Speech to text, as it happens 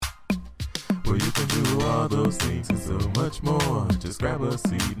Well, you can do all those things and so much more. Just grab a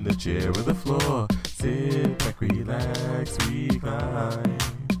seat in the chair or the floor. Sit back, relax, recline.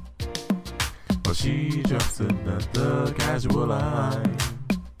 While she drops another casual line.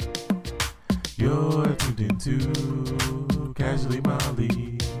 You're tuned into Casually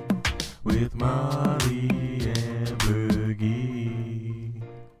Molly with Molly and Bergie.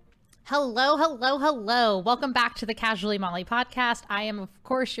 Hello, hello, hello. Welcome back to the Casually Molly podcast. I am, of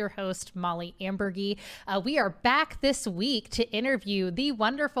course, your host, Molly Ambergy. We are back this week to interview the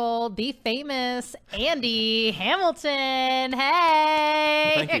wonderful, the famous Andy Hamilton.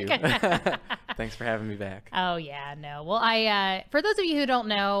 Hey! Well, thank you. Thanks for having me back. Oh, yeah, no. Well, for those of you who don't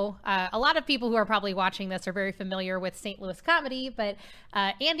know, a lot of people who are probably watching this are very familiar with St. Louis comedy, but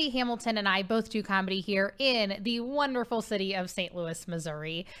Andy Hamilton and I both do comedy here in the wonderful city of St. Louis,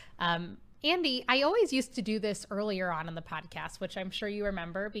 Missouri. Andy, I always used to do this earlier on in the podcast, which I'm sure you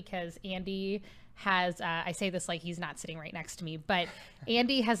remember because Andy has, I say this like he's not sitting right next to me, but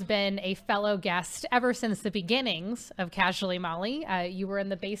Andy has been a fellow guest ever since the beginnings of Casually Molly. You were in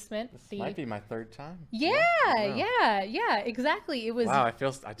the basement. This might be my third time. Yeah, exactly. It was. Wow, I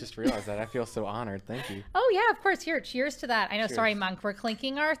just realized that. I feel so honored. Thank you. Oh, yeah, of course. Here, cheers to that. I know, Cheers. Sorry, Monk, we're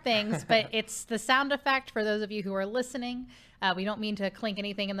clinking our things, but it's the sound effect for those of you who are listening. We don't mean to clink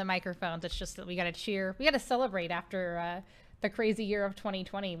anything in the microphones. It's just that we got to cheer. We got to celebrate after the crazy year of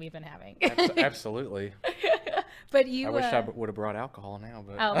 2020 we've been having. Absolutely. But you. I wish I would have brought alcohol now,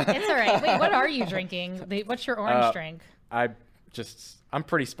 but. Oh, it's all right. Wait, what are you drinking? What's your orange drink? I'm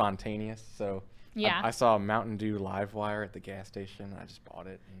pretty spontaneous, so. Yeah. I saw a Mountain Dew Live Wire at the gas station. And I just bought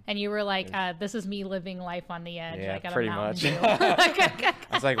it. And you were like, this is me living life on the edge. Yeah, I got pretty a much. Mountain Dew. I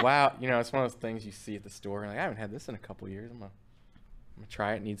was like, wow, it's one of those things you see at the store. And like, I haven't had this in a couple years. I'm gonna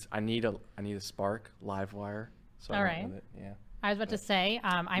try it. I need a Spark Live Wire. So all I right. went with it. Yeah. I was about to say,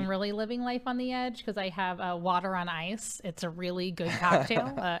 I'm really living life on the edge because I have water on ice. It's a really good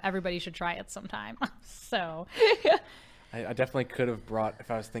cocktail. Everybody should try it sometime. So I definitely could have brought, if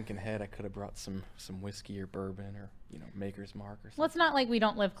I was thinking ahead, I could have brought some whiskey or bourbon or Maker's Mark or something. Well, it's not like we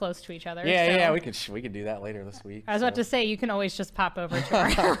don't live close to each other. Yeah, we could do that later this week. I was about to say, you can always just pop over to our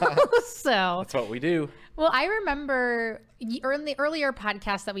house. So that's what we do. Well, I remember in the earlier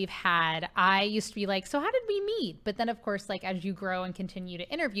podcasts that we've had, I used to be like, so how did we meet? But then, of course, like as you grow and continue to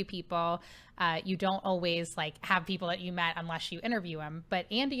interview people, you don't always like have people that you met unless you interview them. But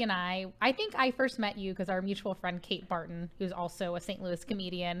Andy and I think I first met you because our mutual friend, Kate Barton, who's also a St. Louis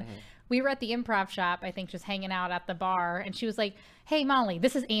comedian, we were at the Improv Shop, I think just hanging out at the bar. And she was like, hey, Molly,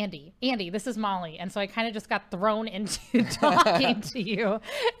 this is Andy. Andy, this is Molly. And so I kind of just got thrown into talking to you. And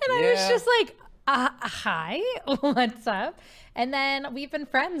I was just like, hi, what's up? And then we've been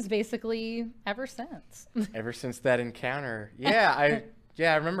friends basically ever since. Ever since that encounter. Yeah,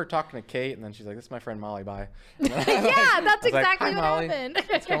 I remember talking to Kate, and then she's like, this is my friend Molly, bye. Yeah, that's exactly what Molly, happened.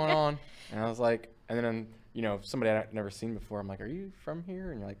 what's going on? And I was like, and then, somebody I'd never seen before, I'm like, are you from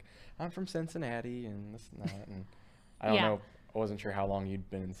here? And you're like, I'm from Cincinnati, and this and that. And I don't know, I wasn't sure how long you'd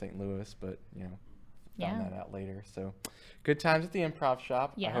been in St. Louis, but, found that out later. So good times at the Improv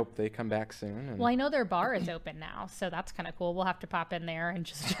Shop. Yeah. I hope they come back soon. And Well, I know their bar is open now, so that's kind of cool. We'll have to pop in there and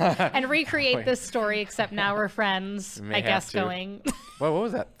just and recreate this story, except now we're friends, I guess, going. Well, what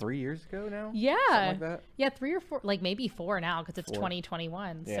was that, 3 years ago now? Yeah. Something like that? Yeah, 3 or 4, like maybe 4 now because it's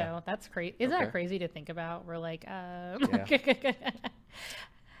 2021. Yeah. So that's crazy. Isn't that crazy to think about? We're like,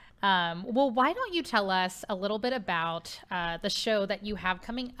 well, why don't you tell us a little bit about the show that you have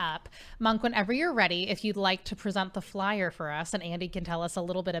coming up? Monk, whenever you're ready, if you'd like to present the flyer for us, and Andy can tell us a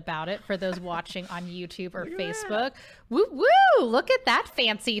little bit about it for those watching on YouTube or Facebook. Woo woo! Look at that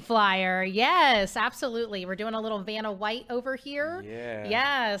fancy flyer. Yes, absolutely. We're doing a little Vanna White over here. Yeah.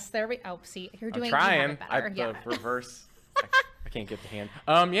 Yes, there we. Oh, see, you're doing. I'm trying. You have it better. The reverse. I can't get the hand.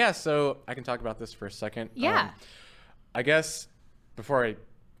 Yeah. So I can talk about this for a second. Yeah. I guess before I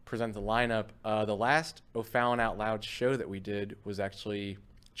present the lineup, the last O'Fallon Out Loud show that we did was actually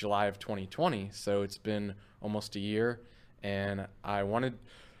July of 2020, so it's been almost a year, and I wanted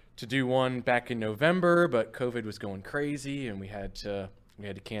to do one back in November, but COVID was going crazy and we had to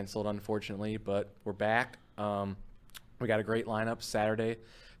cancel it, unfortunately, but we're back. We got a great lineup. Saturday,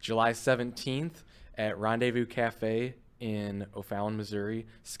 July 17th at Rendezvous Cafe in O'Fallon, Missouri.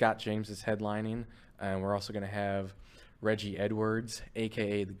 Scott James is headlining, and we're also going to have Reggie Edwards,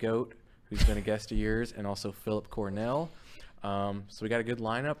 aka the GOAT, who's been a guest of yours, and also Philip Cornell. So we got a good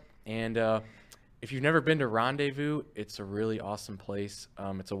lineup. And if you've never been to Rendezvous, it's a really awesome place.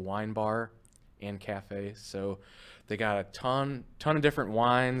 It's a wine bar and cafe. So they got a ton of different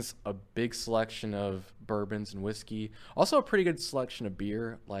wines, a big selection of bourbons and whiskey. Also a pretty good selection of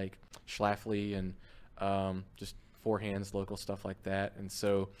beer like Schlafly and just Four Hands, local stuff like that. And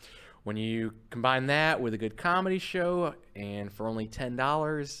so when you combine that with a good comedy show, and for only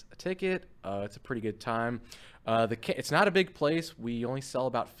 $10 a ticket, it's a pretty good time. It's not a big place. We only sell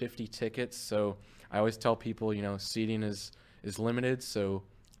about 50 tickets, so I always tell people, seating is limited. So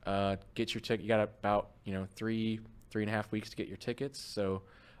get your ticket. You got about 3.5 weeks to get your tickets. So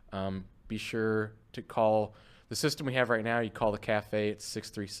be sure to call the system we have right now. You call the cafe. It's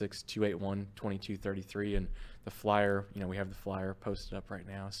 636-281-2233, and the flyer, we have the flyer posted up right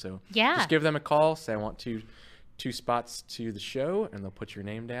now. So just give them a call, say I want two spots to the show, and they'll put your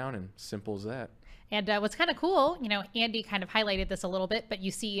name down, and simple as that. And what's kind of cool, Andy kind of highlighted this a little bit, but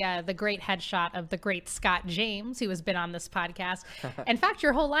you see the great headshot of the great Scott James, who has been on this podcast. In fact,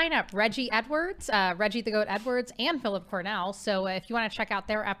 your whole lineup, Reggie Edwards, Reggie the Goat Edwards, and Philip Cornell. So if you want to check out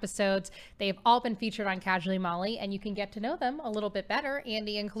their episodes, they've all been featured on Casually Molly, and you can get to know them a little bit better,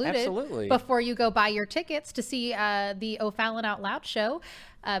 Andy included. Absolutely. Before you go buy your tickets to see the O'Fallon Out Loud show.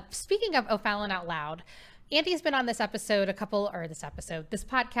 Speaking of O'Fallon Out Loud, Andy's been on this podcast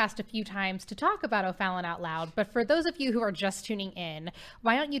a few times to talk about O'Fallon Out Loud. But for those of you who are just tuning in,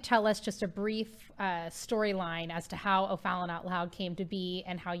 why don't you tell us just a brief storyline as to how O'Fallon Out Loud came to be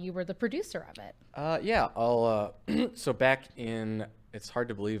and how you were the producer of it? Yeah, I'll. So back in, it's hard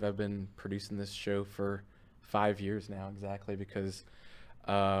to believe I've been producing this show for 5 years now, exactly, because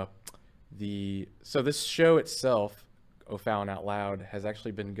this show itself, O'Fallon Out Loud, has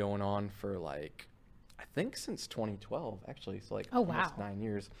actually been going on for I think since 2012, actually. So almost 9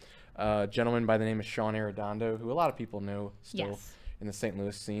 years. A gentleman by the name of Sean Arredondo, who a lot of people know still in the St.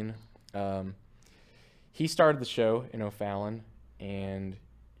 Louis scene. He started the show in O'Fallon, and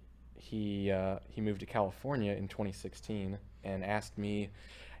he moved to California in 2016 and asked me,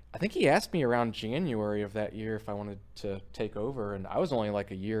 I think he asked me around January of that year if I wanted to take over, and I was only a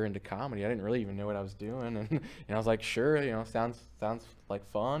year into comedy. I didn't really even know what I was doing, and I was like, sure, sounds like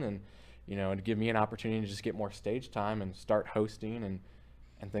fun, and to give me an opportunity to just get more stage time and start hosting and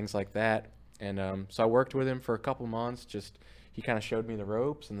things like that. And so I worked with him for a couple months. He kind of showed me the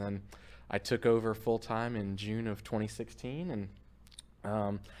ropes, and then I took over full time in June of 2016. And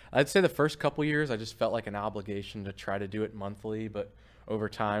I'd say the first couple years I just felt like an obligation to try to do it monthly, but over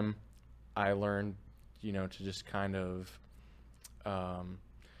time I learned, to just kind of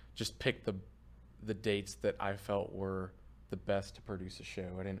just pick the dates that I felt were the best to produce a show.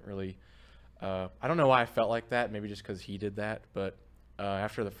 I didn't really I don't know why I felt like that, maybe just because he did that, but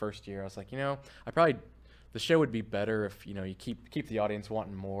after the first year I was like, the show would be better if you keep the audience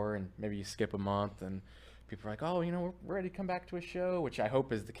wanting more, and maybe you skip a month and people are like, oh, we're ready to come back to a show, which I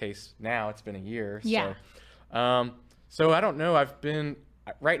hope is the case now. It's been a year. So I don't know,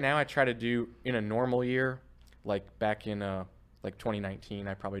 right now I try to do, in a normal year, back in 2019,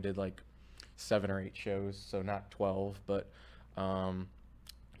 I probably did 7 or 8 shows, so not 12, but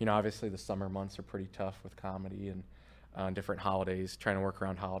obviously the summer months are pretty tough with comedy and different holidays, trying to work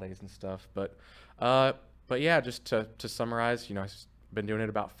around holidays and stuff. But yeah, just to summarize, I've been doing it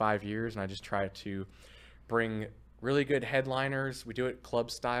about 5 years, and I just try to bring really good headliners. We do it club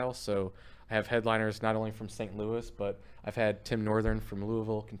style, so I have headliners not only from St. Louis, but I've had Tim Northern from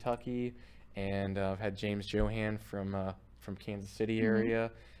Louisville, Kentucky, and I've had James Johan from Kansas City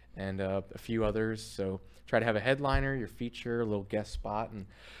area, and a few others. So try to have a headliner, your feature, a little guest spot, and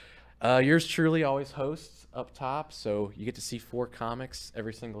yours truly always hosts up top, so you get to see 4 comics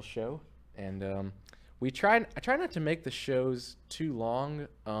every single show. And I try not to make the shows too long.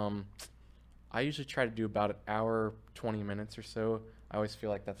 I usually try to do about an hour, 20 minutes or so. I always feel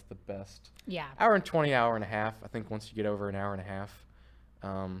like that's the best. Yeah. Hour and 20, hour and a half. I think once you get over an hour and a half,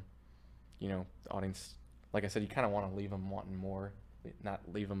 the audience, like I said, you kind of want to leave them wanting more, not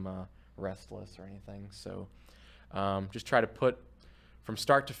leave them restless or anything. So just try to from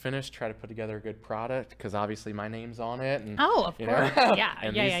start to finish, try to put together a good product, because obviously my name's on it. And, of course.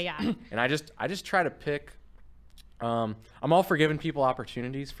 Yeah. And I just try to pick. I'm all for giving people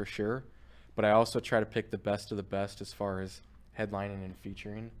opportunities for sure, but I also try to pick the best of the best as far as headlining and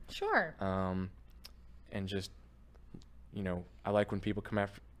featuring. Sure. And just, I like when people come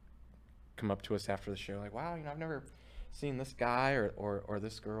up to us after the show, like, wow, I've never seen this guy or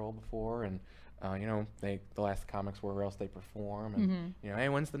this girl before, and they'll ask the comics where else they perform, and hey,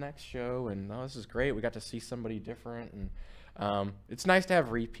 when's the next show? And this is great. We got to see somebody different, and it's nice to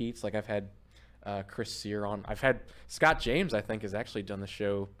have repeats. Like I've had Chris Sear on. I've had Scott James, I think, has actually done the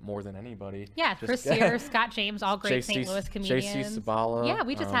show more than anybody. Yeah, Chris Sear, Scott James, all great St. Louis comedians. JC Sabala. Yeah,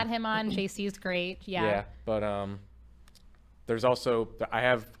 we just had him on. JC's great. Yeah, but there's also, I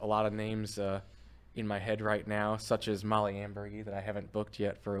have a lot of names in my head right now, such as Molly Ambergy that I haven't booked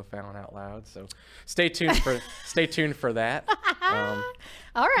yet for O'Fallon Out Loud. So stay tuned for that.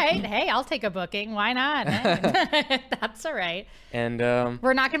 All right. Hey, I'll take a booking. Why not? That's all right. And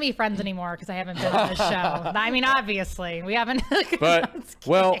we're not going to be friends anymore because I haven't been on the show. I mean, obviously, we haven't. But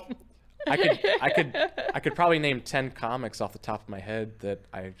well, I could probably name 10 comics off the top of my head that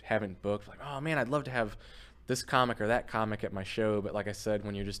I haven't booked. Like, oh man, I'd love to have this comic or that comic at my show, but like I said,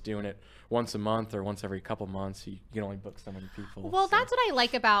 when you're just doing it once a month or once every couple months, you can only book so many people. Well, so that's what I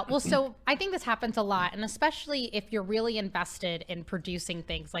like about, so I think this happens a lot, and especially if you're really invested in producing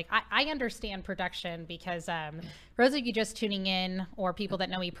things. Like I understand production because for those of you just tuning in or people that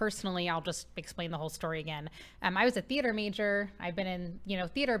know me personally, I'll just explain the whole story again. I was a theater major. I've been in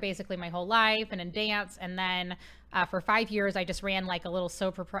theater basically my whole life and in dance, and then for 5 years, I just ran like a little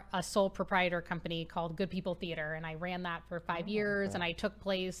sole proprietor company called Good People Theater. And I ran that for 5 years. And I took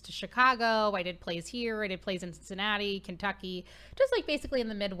plays to Chicago. I did plays here. I did plays in Cincinnati, Kentucky, just like basically in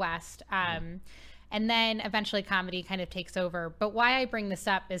the Midwest. And then eventually comedy kind of takes over. But why I bring this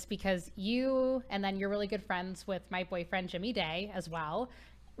up is because you, and then you're really good friends with my boyfriend, Jimmy Day, as well.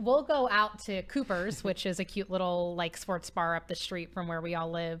 We'll go out to Cooper's, which is a cute little like sports bar up the street from where we all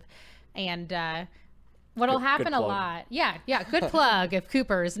live. And, what'll happen a lot. Yeah. Good plug if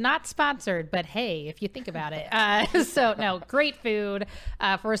Cooper's not sponsored, but hey, if you think about it. So no, great food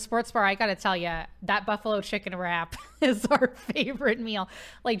for a sports bar. I got to tell you, that buffalo chicken wrap is our favorite meal.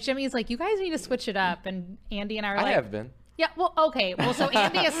 Like Jimmy's like, you guys need to switch it up. And Andy and I are like, I have been. Yeah, well, okay. Well, so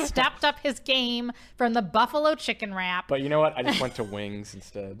Andy has stepped up his game from the buffalo chicken wrap. But you know what? I just went to wings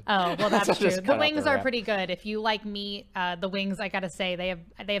instead. Oh, well, that's true. The wings are pretty good. If you like meat, the wings, I got to say,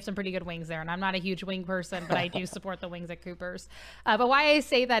 they have some pretty good wings there. And I'm not a huge wing person, but I do support the wings at Cooper's. But why I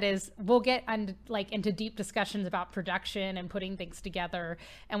say that is we'll get into deep discussions about production and putting things together.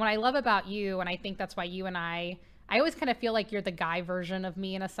 And what I love about you, and I think that's why you and I always kind of feel like you're the guy version of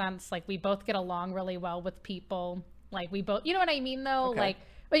me in a sense. Like we both get along really well with people. Like we both, you know what I mean though? Okay. Like,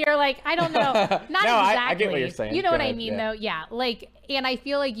 but you're like, I don't know. Not no, exactly. I get what you're saying. You know Go what ahead, I mean yeah. though? Yeah. Like, and I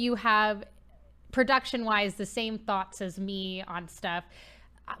feel like you have production wise, the same thoughts as me on stuff.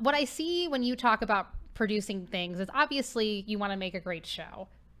 What I see when you talk about producing things is obviously you want to make a great show,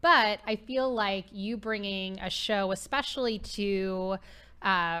 but I feel like you bringing a show, especially to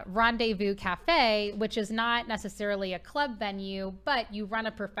Rendezvous Cafe, which is not necessarily a club venue, but you run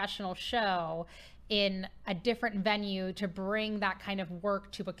a professional show in a different venue to bring that kind of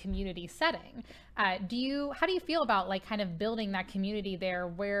work to a community setting. How do you feel about like kind of building that community there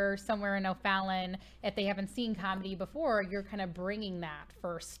where somewhere in O'Fallon, if they haven't seen comedy before, you're kind of bringing that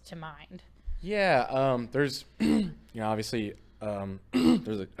first to mind? Yeah, there's, obviously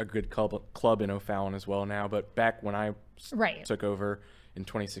there's a good club in O'Fallon as well now, but back when I took over in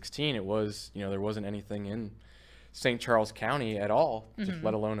 2016, it was, there wasn't anything in St. Charles County at all, just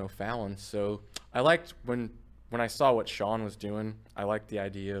let alone O'Fallon. So I liked when I saw what Sean was doing, I liked the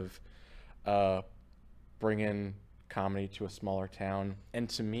idea of bringing comedy to a smaller town. And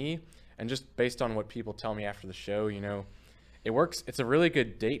to me, and just based on what people tell me after the show, it works. It's a really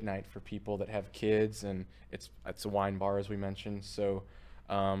good date night for people that have kids, and it's a wine bar, as we mentioned. So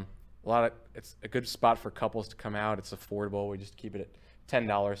it's a good spot for couples to come out. It's affordable. We just keep it at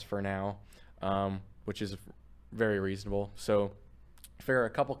 $10 for now, which is very reasonable. So I figure a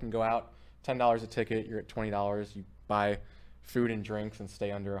couple can go out, $10 a ticket, you're at $20. You buy food and drinks and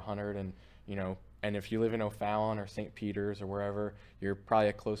stay under $100. And and if you live in O'Fallon or St. Peter's or wherever, you're probably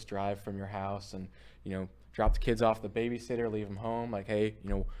a close drive from your house. And drop the kids off the babysitter, leave them home. Like, hey,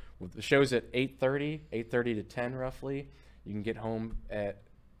 the show's at 8:30 to 10 roughly. You can get home at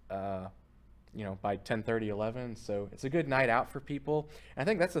by 10:30, 11. So it's a good night out for people. And I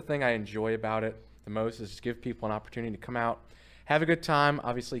think that's the thing I enjoy about it the most, is just give people an opportunity to come out, have a good time.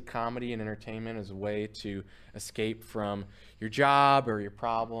 Obviously, comedy and entertainment is a way to escape from your job or your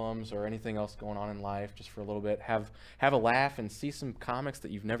problems or anything else going on in life, just for a little bit. Have a laugh and see some comics that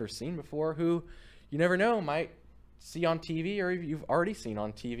you've never seen before, who you never know might see on TV, or you've already seen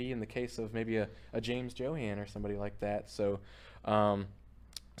on TV in the case of maybe a James Johan or somebody like that. So I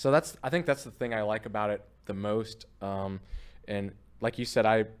think that's the thing I like about it the most. And like you said,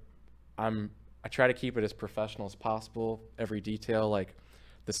 I try to keep it as professional as possible. Every detail, like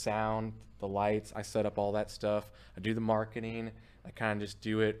the sound, the lights, I set up all that stuff. I do the marketing. I kind of just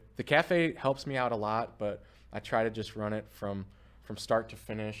do it. The cafe helps me out a lot, but I try to just run it from start to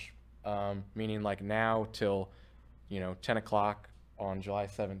finish meaning like now till 10 o'clock on July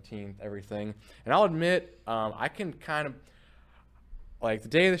 17th, everything. And I'll admit, I can kind of, like the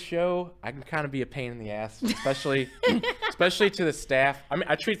day of the show, I can kind of be a pain in the ass, especially to the staff. I mean,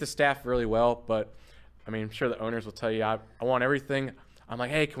 I treat the staff really well, but I mean, I'm sure the owners will tell you I want everything. I'm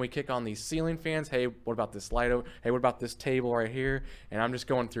like, hey, can we kick on these ceiling fans? Hey, what about this light? Hey, what about this table right here? And I'm just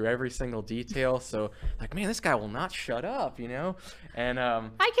going through every single detail. So, like, man, this guy will not shut up, And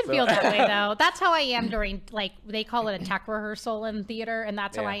I can feel that way though. That's how I am during, like, they call it a tech rehearsal in theater, and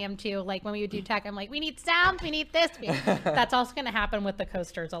that's how I am too. Like when we would do tech, I'm like, we need sound, we need this. That's also going to happen with the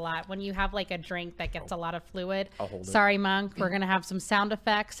coasters a lot. When you have like a drink that gets a lot of fluid. I'll hold it. Sorry, Monk, we're going to have some sound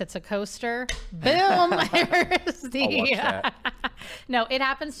effects. It's a coaster. Boom. Here's the, I'll watch that. No, it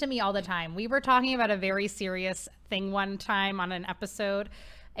happens to me all the time. We were talking about a very serious thing one time on an episode,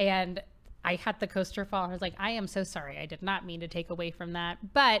 and I had the coaster fall. I was like, I am so sorry. I did not mean to take away from that.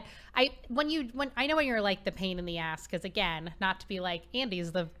 But I know when you're like the pain in the ass, because again, not to be like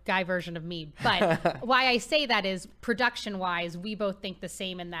Andy's the guy version of me, but why I say that is production wise, we both think the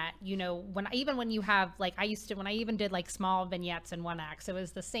same in that, when you have like, when I even did like small vignettes in one act, so it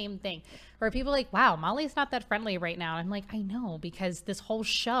was the same thing where people are like, wow, Molly's not that friendly right now. I'm like, I know, because this whole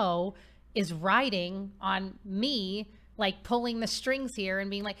show is riding on me, like pulling the strings here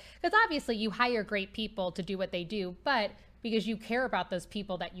and being like, because obviously you hire great people to do what they do, but because you care about those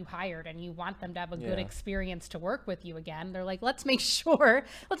people that you hired and you want them to have a good experience to work with you again, they're like, let's make sure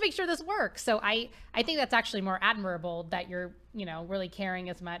this works. So I think that's actually more admirable that you're, really caring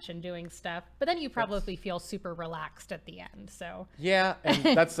as much and doing stuff, but then you probably feel super relaxed at the end. So yeah, and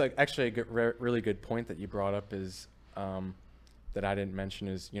that's actually a good, really good point that you brought up is that I didn't mention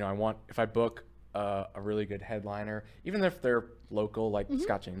is, if I book a really good headliner, even if they're local, like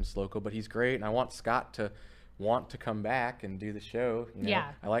Scott James is local, but he's great, and I want Scott to want to come back and do the show.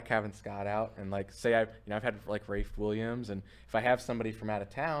 I like having Scott out, and like say I've had like Rafe Williams, and if I have somebody from out of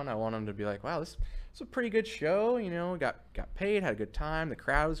town, I want them to be like, wow, this is a pretty good show. Got paid, had a good time, the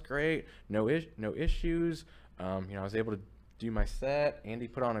crowd was great, no issues. I was able to do my set. Andy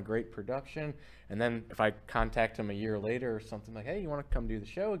put on a great production. And then if I contact him a year later or something like, hey, you want to come do the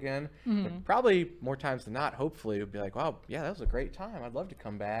show again? Probably more times than not, hopefully, it would be like, wow, yeah, that was a great time. I'd love to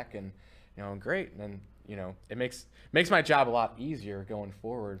come back, and great. And then it makes my job a lot easier going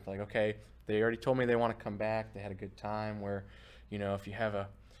forward. It's like, okay, they already told me they want to come back. They had a good time. Where if you have a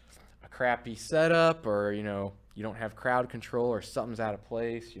crappy setup, or you don't have crowd control, or something's out of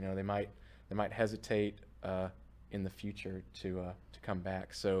place, they might hesitate in the future to come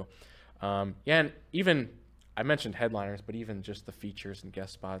back. So and even I mentioned headliners, but even just the features and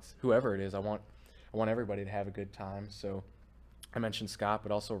guest spots, whoever it is, I want everybody to have a good time. So I mentioned Scott,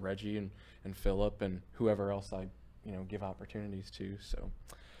 but also Reggie and Philip and whoever else I give opportunities to. So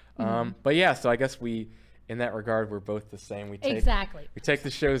but yeah, so I guess in that regard, we're both the same. We take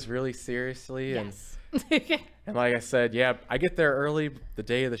the shows really seriously. Yes. And like I said, yeah, I get there early the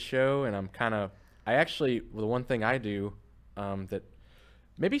day of the show, and the one thing I do that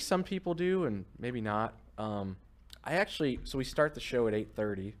maybe some people do and maybe not, so we start the show at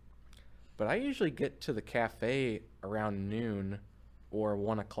 8:30, but I usually get to the cafe around noon or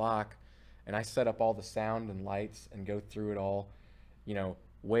 1 o'clock, and I set up all the sound and lights and go through it all,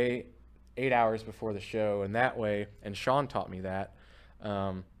 way 8 hours before the show. And that way, and Sean taught me that,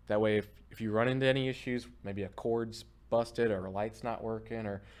 that way if you run into any issues, maybe a cord's busted or a light's not working,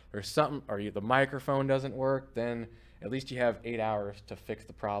 or there's something, or the microphone doesn't work, then at least you have 8 hours to fix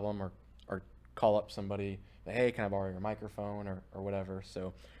the problem, or call up somebody, hey, can I borrow your microphone, or whatever.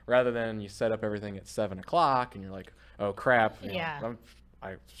 So rather than you set up everything at 7 o'clock and you're like, oh crap,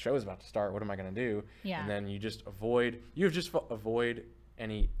 my show's about to start, what am I going to do? And then you just avoid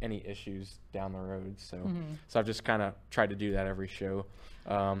any issues down the road. So so I've just kind of tried to do that every show.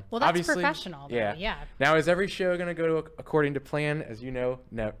 Well, that's professional though. Yeah. Now, is every show going to go according to plan? As you know,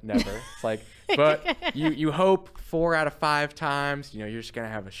 never. It's like, but you hope 4 out of 5 times, you're just going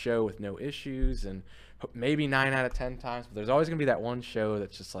to have a show with no issues, and maybe 9 out of 10 times, but there's always going to be that one show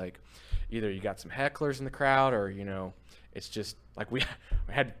that's just like, either you got some hecklers in the crowd, or, it's just like we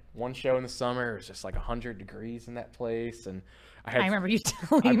had one show in the summer. It was just like 100 degrees in that place, and I remember you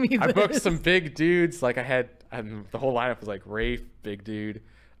telling me this. I booked some big dudes. Like the whole lineup was like Rafe, big dude,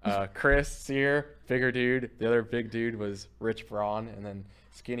 Chris Sear, bigger dude. The other big dude was Rich Braun, and then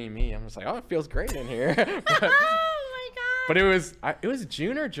skinny me. I'm just like, oh, it feels great in here. Oh my god! But it was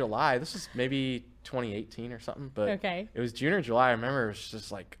June or July. This was maybe 2018 or something. But okay, it was June or July. I remember it was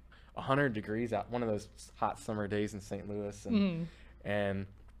just like 100 degrees out, one of those hot summer days in St. Louis, and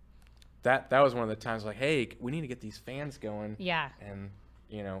that was one of the times like, hey, we need to get these fans going. Yeah. And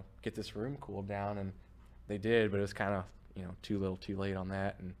get this room cooled down, and they did, but it was kind of, too little too late on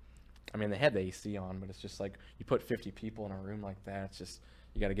that. And I mean, they had the AC on, but it's just like you put 50 people in a room like that, it's just,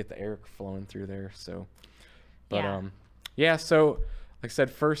 you got to get the air flowing through there. So, but so like I said,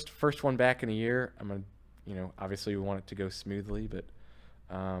 first one back in a year. I'm gonna, obviously we want it to go smoothly, but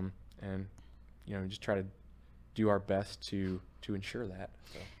and just try to do our best to ensure that.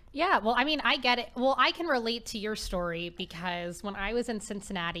 So. Yeah, well, I mean, I get it. Well, I can relate to your story because when I was in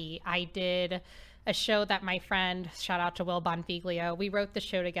Cincinnati, I did a show that my friend, shout out to Will Bonfiglio, we wrote the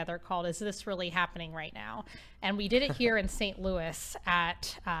show together called Is This Really Happening Right Now? And we did it here in St. Louis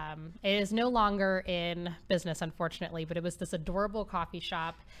at, it is no longer in business, unfortunately, but it was this adorable coffee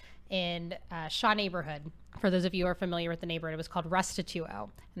shop in Shaw neighborhood. For those of you who are familiar with the neighborhood, it was called Restituo.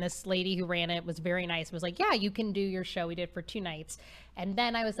 And this lady who ran it was very nice. It was like, yeah, you can do your show. We did for 2 nights. And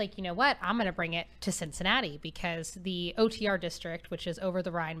then I was like, you know what? I'm going to bring it to Cincinnati because the OTR district, which is over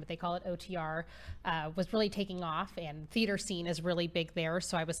the Rhine, but they call it OTR, was really taking off, and theater scene is really big there.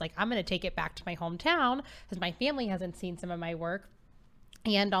 So I was like, I'm going to take it back to my hometown because my family hasn't seen some of my work.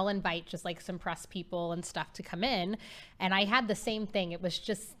 And I'll invite just like some press people and stuff to come in. And I had the same thing. It was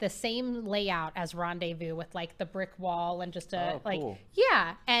just the same layout as Rendezvous with like the brick wall and just a cool.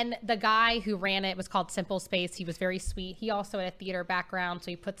 Yeah. And the guy who ran it was called Simple Space. He was very sweet. He also had a theater background,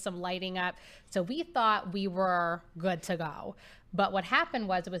 so he put some lighting up. So we thought we were good to go. But what happened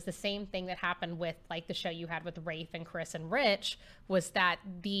was, it was the same thing that happened with like the show you had with Rafe and Chris and Rich, was that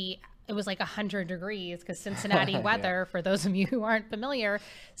it was like 100 degrees because Cincinnati weather, for those of you who aren't familiar,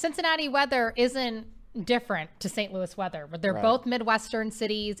 Cincinnati weather isn't different to St. Louis weather. But they're both Midwestern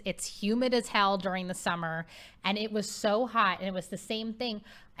cities. It's humid as hell during the summer. And it was so hot. And it was the same thing.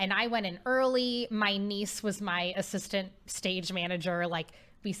 And I went in early. My niece was my assistant stage manager. Like,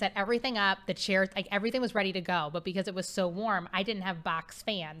 we set everything up, the chairs, like everything was ready to go. But because it was so warm, I didn't have box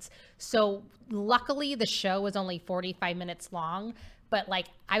fans. So luckily the show was only 45 minutes long. But like,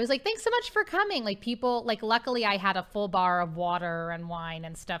 I was like, thanks so much for coming. Like people, like luckily I had a full bar of water and wine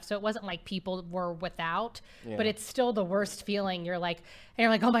and stuff. So it wasn't like people were without, but it's still the worst feeling. You're like, oh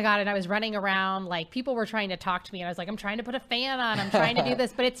my God. And I was running around, like people were trying to talk to me. And I was like, I'm trying to put a fan on. I'm trying to do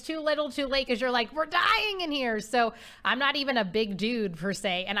this, but it's too little too late. Cause you're like, we're dying in here. So I'm not even a big dude per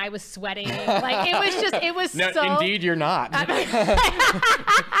se. And I was sweating. Like it was no, so. Indeed, you're not. I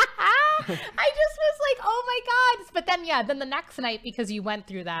just was like, oh my God. But then the next night, because you went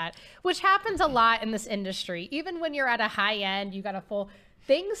through that, which happens a lot in this industry, even when you're at a high end, you got a full,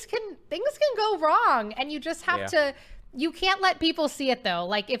 things can go wrong. And you just have to, you can't let people see it though.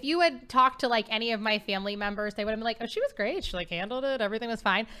 Like if you had talked to like any of my family members, they would have been like, oh, she was great. She like handled it. Everything was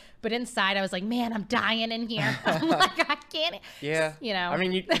fine. But inside I was like, man, I'm dying in here. I'm like, I can't, I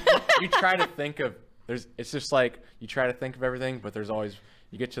mean, you try to think of, it's just like, you try to think of everything, but there's always,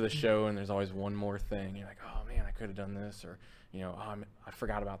 you get to the show and there's always one more thing. You're like, oh man, I could have done this, or I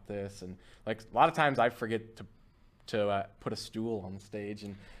forgot about this. And like a lot of times I forget to put a stool on the stage,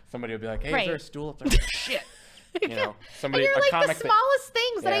 and somebody will be like, hey, is there a stool up there? Like, shit. Somebody, and you're like the smallest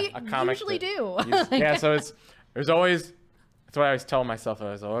things that I usually do. So there's always, that's what I always tell myself.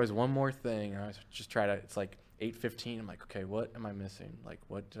 There's always one more thing. And I always just try to, it's like 8:15. I'm like, okay, what am I missing? Like,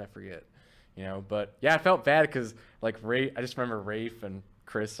 what did I forget? But yeah, I felt bad because like I just remember Rafe and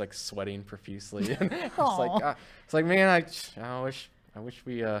Chris like sweating profusely. And it's like, man, I wish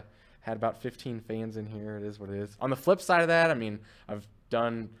we had about 15 fans in here. It is what it is. On the flip side of that, I mean, I've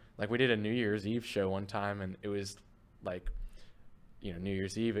done, like, we did a New Year's Eve show one time, and it was like, New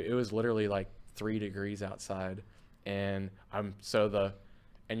Year's Eve, it was literally like 3 degrees outside, and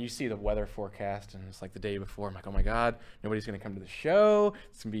and you see the weather forecast, and it's like the day before, I'm like, oh my God, nobody's gonna come to the show.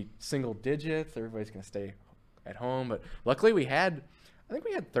 It's gonna be single digits. Everybody's gonna stay at home. But luckily I think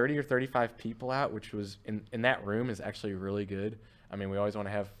we had 30 or 35 people out, which was in that room is actually really good. I mean, we always want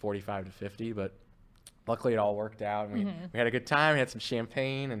to have 45 to 50, but luckily it all worked out. And we had a good time. We had some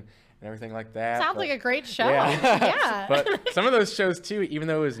champagne and everything like that. Sounds like a great show. Yeah. But some of those shows too, even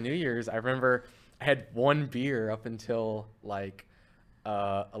though it was New Year's, I remember I had one beer up until like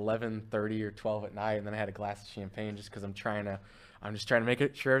 11:30 or 12 at night, and then I had a glass of champagne just because I'm just trying to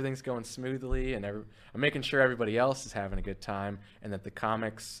make sure everything's going smoothly, and I'm making sure everybody else is having a good time, and that the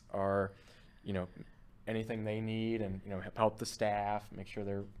comics are, anything they need, and help the staff, make sure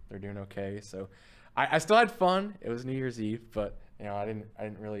they're doing okay. So I still had fun. It was New Year's Eve, but I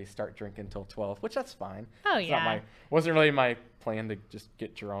didn't really start drinking until 12, which that's fine. Oh yeah. Wasn't really my plan to just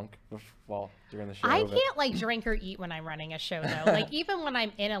get drunk during the show. I can't like drink or eat when I'm running a show though. Like even when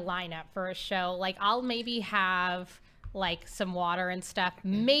I'm in a lineup for a show, like I'll maybe have like some water and stuff,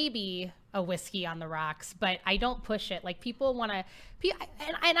 maybe a whiskey on the rocks, but I don't push it. Like people want to,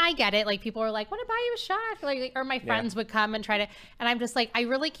 and I get it. Like people are like, want to buy you a shot? Like, or my friends would come and try to, and I'm just like, I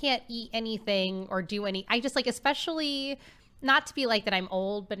really can't eat anything or do any. I just like, especially not to be like that I'm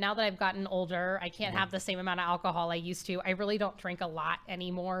old, but now that I've gotten older, I can't have the same amount of alcohol I used to. I really don't drink a lot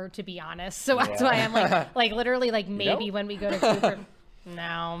anymore, to be honest. So that's why I'm like literally like maybe when we go to Cooper.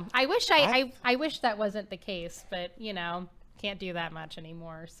 No, I wish I wish that wasn't the case, but you know, can't do that much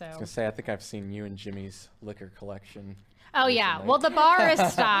anymore. So I was gonna say, I think I've seen you and Jimmy's liquor collection. Oh yeah, well the bar is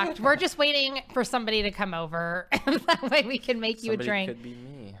stocked. We're just waiting for somebody to come over, and that way we can make you a drink. Could be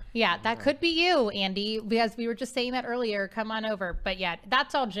me. Yeah, that could be you, Andy, because we were just saying that earlier. Come on over. But yeah,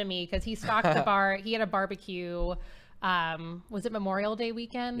 that's all Jimmy, because he stocked the bar. He had a barbecue. Was it Memorial Day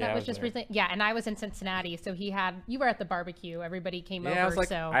weekend? Yeah, that was just recently. Yeah, and I was in Cincinnati, so you were at the barbecue. Everybody came over. I was like,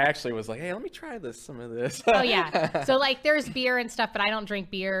 so I actually was like, hey, let me try some of this. Oh yeah. So like, there's beer and stuff, but I don't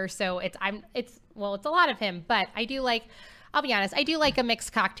drink beer, so it's a lot of him. But I do like. I'll be honest, I do like a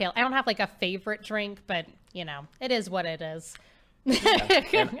mixed cocktail. I don't have like a favorite drink, but you know, it is what it is.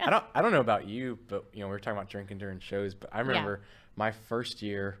 I don't know about you, but you know, we were talking about drinking during shows, but I remember my first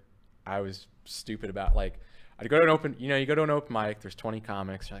year, I was stupid about like, I'd go to you go to an open mic, there's 20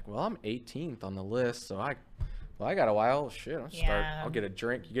 comics. You're like, well, I'm 18th on the list, so I got a while. Shit, I'll get a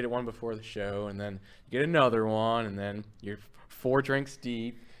drink. You get one before the show, and then you get another one, and then you're 4 drinks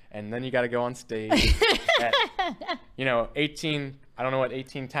deep, and then you got to go on stage. At, 18, I don't know what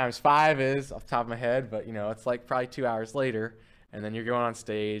 18 times 5 is off the top of my head, but it's like probably 2 hours later, and then you're going on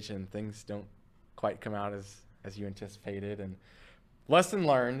stage and things don't quite come out as you anticipated. And lesson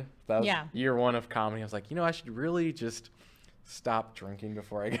learned. That was year 1 of comedy. I was like, I should really just stop drinking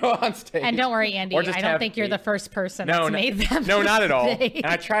before I go on stage. And don't worry, Andy, I don't think you're the first person that's made them. No, not at all. And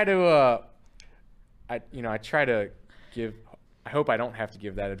I try to, I try to give, I hope I don't have to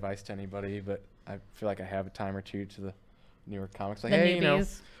give that advice to anybody, but I feel like I have a time or two to the newer comics. Like, hey,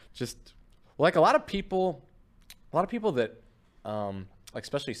 just like a lot of people that, like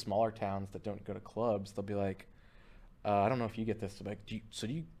especially smaller towns that don't go to clubs, they'll be like, I don't know if you get this, like, do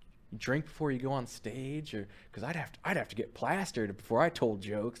you drink before you go on stage? Or because I'd have to get plastered before I told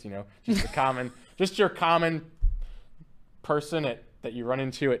jokes. Just your common person that you run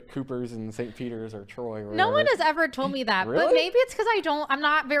into at Cooper's in St. Peter's or Troy. Or no one has ever told me that, really? But maybe it's because I'm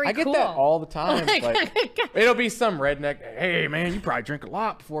not very cool. I get that all the time. Like, it'll be some redneck, hey man, you probably drink a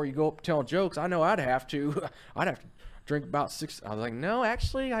lot before you go up telling jokes. I know I'd have to drink about 6. I was like, no,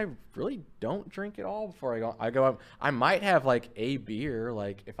 actually, I really don't drink at all before I go up. I might have like a beer,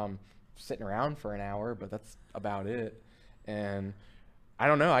 like if I'm sitting around for an hour, but that's about it. And I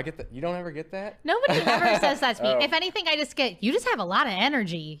don't know. I get that. You don't ever get that? Nobody ever says that to me. If anything, I just get, you just have a lot of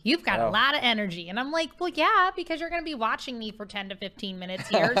energy. You've got a lot of energy. And I'm like, well, yeah, because you're going to be watching me for 10 to 15 minutes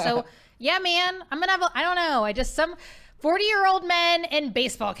here. So yeah, man, I'm going to have I don't know. Some 40-year-old men in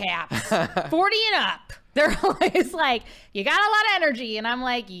baseball caps, 40 and up. They're always like, you got a lot of energy. And I'm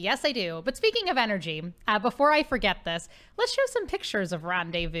like, yes, I do. But speaking of energy, before I forget this, let's show some pictures of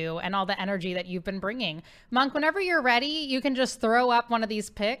Rendezvous and all the energy that you've been bringing. Monk, whenever you're ready, you can just throw up one of these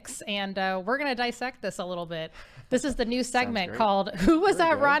pics and we're going to dissect this a little bit. This is the new segment called Who Was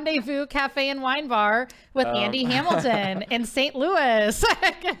at Rendezvous Cafe and Wine Bar with Andy Hamilton in St. Louis.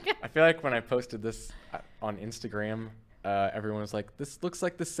 I feel like when I posted this on Instagram, everyone was like, this looks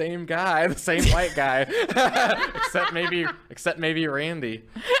like the same guy, the same white guy, except maybe Randy.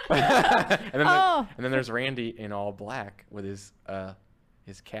 and then there's Randy in all black with his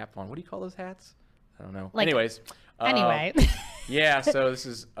cap on. What do you call those hats? I don't know. Anyway. Yeah, so this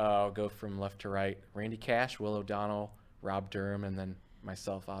is, I'll go from left to right. Randy Cash, Will O'Donnell, Rob Durham, and then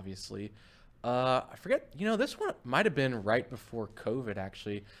myself, obviously. I forget, this one might have been right before COVID,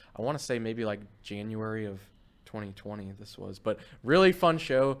 actually. I want to say maybe like January of 2020 this was, but really fun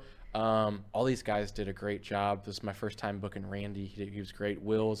show. All these guys did a great job. This is my first time booking Randy. He was great.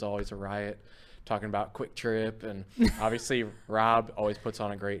 Will was always a riot, talking about Quick Trip, and obviously Rob always puts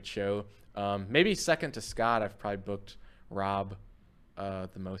on a great show. Maybe second to Scott, I've probably booked Rob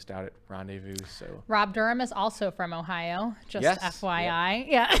the most out at Rendezvous. So Rob Durham is also from Ohio, just FYI.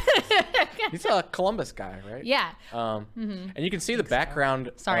 Yeah. He's a Columbus guy, right? Yeah. And you can see the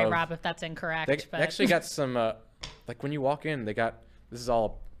background. Sorry, Rob, if that's incorrect. They actually got some, like when you walk in, this is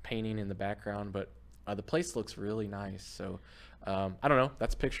all painting in the background, but the place looks really nice. So I don't know.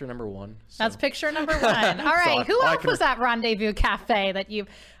 That's picture number 1. So. That's picture number 1. All right. Who else was at Rendezvous Cafe that you've...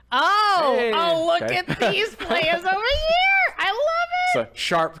 look at these players over here. I love it. It's a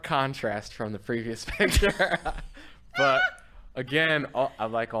sharp contrast from the previous picture. But Again, I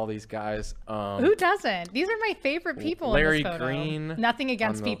like all these guys. Who doesn't? These are my favorite people Larry in this photo. Green. Nothing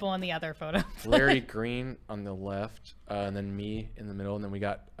against people in the other photo. Larry Green on the left, and then me in the middle, and then we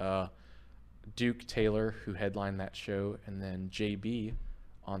got Duke Taylor, who headlined that show, and then JB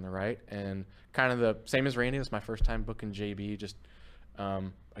on the right. And kind of the same as Randy. It was my first time booking JB. Just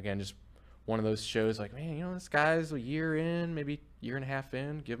again, just one of those shows like, man, you know, this guy's a year in, maybe year and a half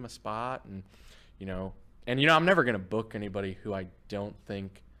in, give him a spot. And you know, I'm never gonna book anybody who I'm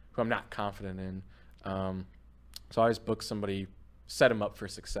not confident in. So I always book somebody, set them up for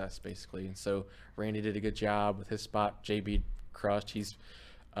success basically. And so Randy did a good job with his spot. JB crushed.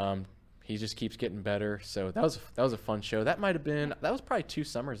 He just keeps getting better. So that was a fun show. That was probably 2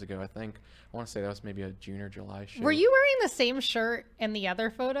 summers ago, I think. I want to say that was maybe a June or July show. Were you wearing the same shirt in the other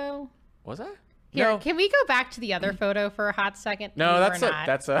photo? Was I? Here, no. Can we go back to the other photo for a hot second? No,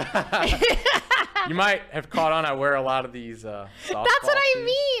 that's a you might have caught on. I wear a lot of these softball That's what I tees.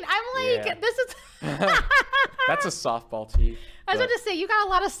 mean. I'm like, Yeah. this is That's a softball tee. I was about to say, you got a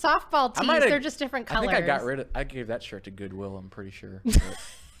lot of softball tees. They're just different colors. I think I gave that shirt to Goodwill, I'm pretty sure.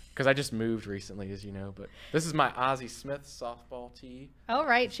 Because I just moved recently, as you know. But this is my Ozzie Smith softball tee. Oh,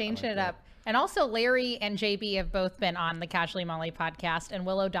 right. Changing it up. And also Larry and JB have both been on the Casually Molly podcast, and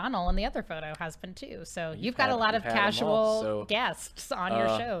Will O'Donnell in the other photo has been too. So you've got a lot of casual guests on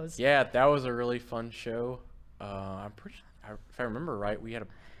your shows. Yeah, that was a really fun show. If I remember right, we had a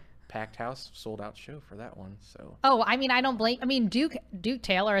packed house, sold out show for that one. So I mean, I don't blame. I mean, Duke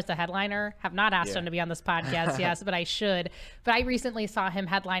Taylor as the headliner. Have not asked him to be on this podcast, yes, but I should. But I recently saw him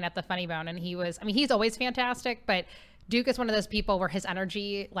headline at the Funny Bone, and he's always fantastic, but Duke is one of those people where his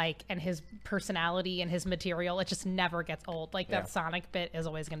energy, and his personality and his material, it just never gets old. That Sonic bit is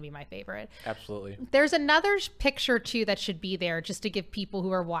always going to be my favorite. Absolutely. There's another picture too that should be there just to give people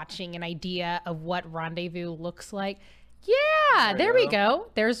who are watching an idea of what Rendezvous looks like. Yeah, there we go.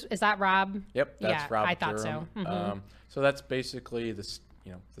 Is that Rob? Yep, that's Rob. I thought so. Mm-hmm. So that's basically the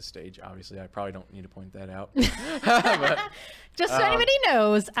stage. Obviously, I probably don't need to point that out. But, just so anybody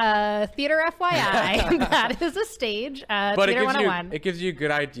knows, theater FYI, that is a stage. But Theater 101. It gives you a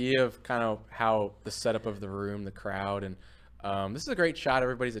good idea of kind of how the setup of the room, the crowd, and this is a great shot.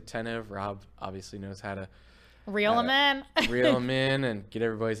 Everybody's attentive. Rob obviously knows how to reel them in and get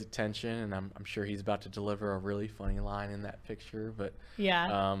everybody's attention, and I'm sure he's about to deliver a really funny line in that picture. But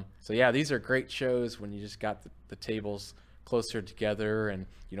so yeah, these are great shows when you just got the tables closer together and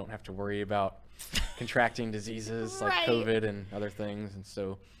you don't have to worry about contracting diseases like COVID and other things. And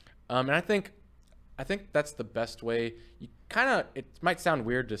so and I think that's the best way. It might sound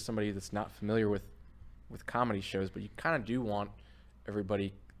weird to somebody that's not familiar with comedy shows, but you kind of do want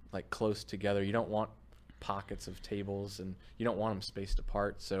everybody close together. You don't want pockets of tables, and you don't want them spaced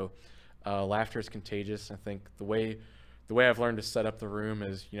apart. So laughter is contagious. I think the way I've learned to set up the room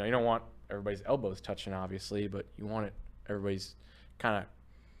is, you don't want everybody's elbows touching, obviously, but you want everybody's kind of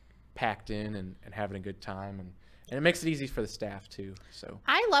packed in and having a good time, and it makes it easy for the staff too. So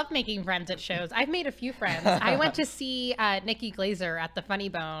I love making friends at shows. I've made a few friends. I went to see Nikki Glazer at the Funny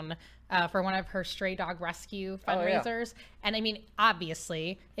Bone for one of her stray dog rescue fundraisers. And I mean,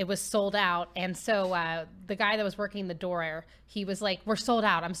 obviously it was sold out. And so the guy that was working the door, he was like, "We're sold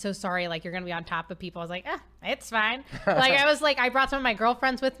out. I'm so sorry. You're going to be on top of people." I was like, it's fine. I brought some of my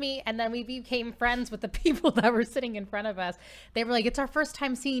girlfriends with me, and then we became friends with the people that were sitting in front of us. They were like, "It's our first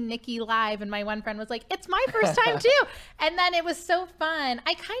time seeing Nikki live." And my one friend was like, "It's my first time too." And then it was so fun.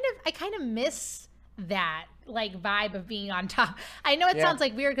 I kind of miss that vibe of being on top. I know it sounds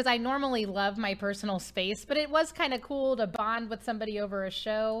weird because I normally love my personal space, but it was kind of cool to bond with somebody over a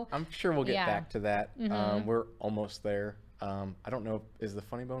show. I'm sure we'll get back to that. Mm-hmm. We're almost there. I don't know, is the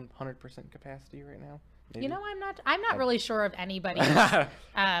Funny Bone 100% capacity right now? Maybe? I'm not really sure of anybody's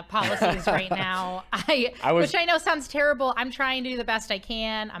policies right now. Which I know sounds terrible. I'm trying to do the best I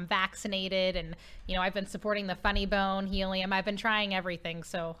can. I'm vaccinated, and I've been supporting the Funny Bone, Helium. I've been trying everything,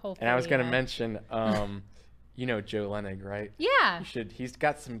 so hopefully. And I was going to mention, Joe Lenig, right? Yeah. He's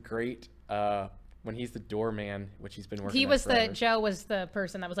got some great. When he's the doorman, which he's been working. Joe was the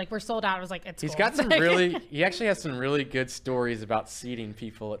person that was like, "We're sold out." I was like, "It's." He's cool. got some he actually has some really good stories about seating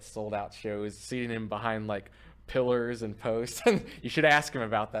people at sold out shows, seating him behind pillars and posts. You should ask him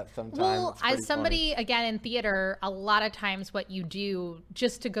about that sometime. Well, as somebody again in theater, a lot of times what you do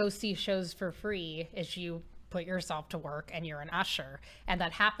just to go see shows for free is you put yourself to work and you're an usher. And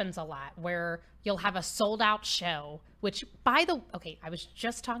that happens a lot where you'll have a sold out show, which I was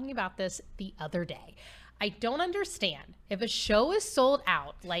just talking about this the other day. I don't understand if a show is sold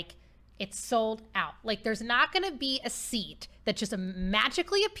out, It's sold out. Like, there's not going to be a seat that just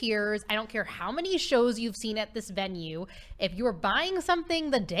magically appears. I don't care how many shows you've seen at this venue. If you were buying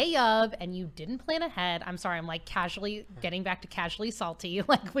something the day of and you didn't plan ahead, I'm sorry, I'm like casually getting back to casually salty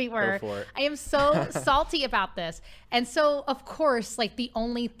like we were. Go for it. I am so salty about this. And so, of course, like the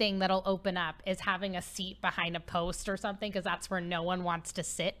only thing that'll open up is having a seat behind a post or something, because that's where no one wants to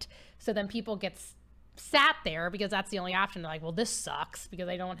sit. So then people get sat there because that's the only option. They're like, well, this sucks because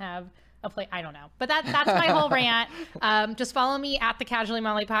I don't have a play. I don't know. But that's my whole rant. Just follow me at the Casually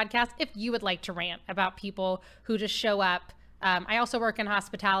Molly podcast if you would like to rant about people who just show up. I also work in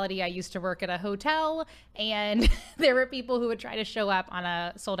hospitality. I used to work at a hotel, and there were people who would try to show up on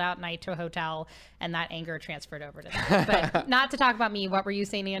a sold out night to a hotel, and that anger transferred over to them. But not to talk about me. What were you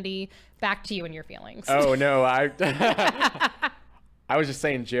saying, Andy? Back to you and your feelings. Oh, no. I was just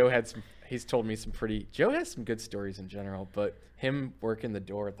saying he's told me Joe has some good stories in general, but him working the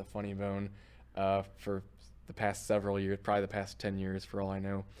door at the Funny Bone for the past several years, probably the past 10 years for all I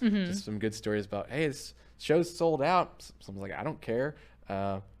know, just some good stories about, hey, this show's sold out. Someone's like, I don't care.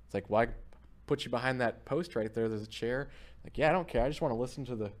 It's like, why put you behind that post right there? There's a chair. Like, yeah, I don't care. I just want to listen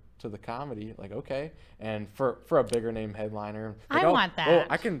to the comedy. Like, okay. And for a bigger name headliner, like, I want that. Oh,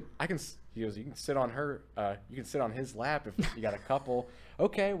 I can. He goes, you can sit on you can sit on his lap if you got a couple.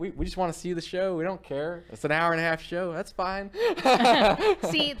 Okay, we just want to see the show. We don't care. It's an hour and a half show. That's fine.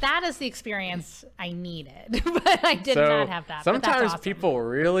 See, that is the experience I needed, but I did not have that. Sometimes awesome. people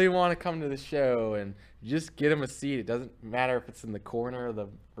really want to come to the show, and you just get them a seat. It doesn't matter if it's in the corner of the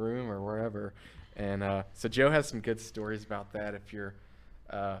room or wherever. And so Joe has some good stories about that. If you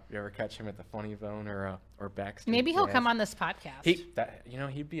ever catch him at the Funny Bone or backstage, maybe he'll come on this podcast.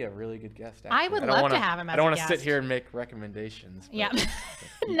 He'd be a really good guest. Actually. I would love to have him as a guest. I don't want to sit here and make recommendations. But, yeah.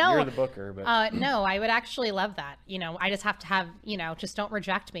 No, you're the booker. But no, I would actually love that. I just have to have, just don't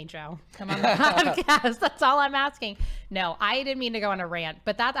reject me, Joe. Come on the podcast. That's all I'm asking. No, I didn't mean to go on a rant,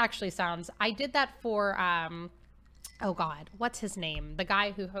 but that actually I did that for, oh God, what's his name? The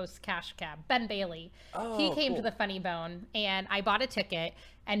guy who hosts Cash Cab, Ben Bailey. He came to the Funny Bone, and I bought a ticket,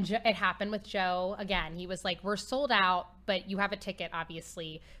 and it happened with Joe again. He was like, we're sold out, but you have a ticket,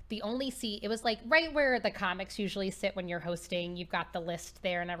 obviously. The only seat, it was like right where the comics usually sit when you're hosting. You've got the list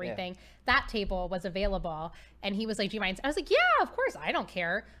there and everything. Yeah. That table was available, and he was like, do you mind? I was like, yeah, of course, I don't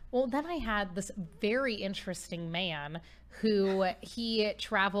care. Well, then I had this very interesting man who he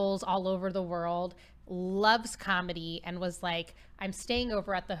travels all over the world, loves comedy, and was like, I'm staying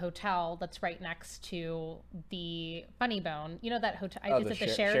over at the hotel that's right next to the Funny Bone. You know that hotel? Is it the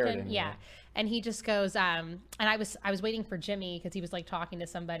Sheraton? Yeah. And he just goes, and I was waiting for Jimmy because he was like talking to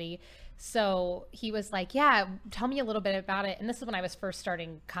somebody. So he was like, yeah, tell me a little bit about it. And this is when I was first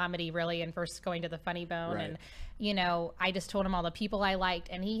starting comedy, really, and first going to the Funny Bone. Right. And I just told him all the people I liked,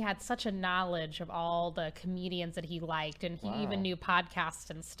 and he had such a knowledge of all the comedians that he liked, and he even knew podcasts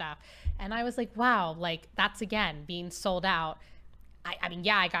and stuff. And I was like, wow, like that's again being sold out. I mean,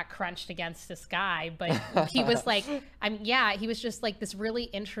 yeah, I got crunched against this guy, but he was like, he was just like this really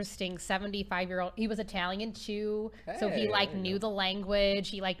interesting 75-year-old. He was Italian too. So he like knew the language.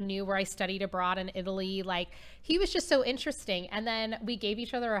 He like knew where I studied abroad in Italy. Like he was just so interesting. And then we gave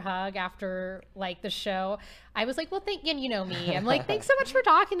each other a hug after like the show. I was like, well, and you know me. I'm like, thanks so much for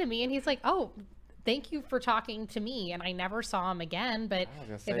talking to me. And he's like, oh, thank you for talking to me. And I never saw him again, but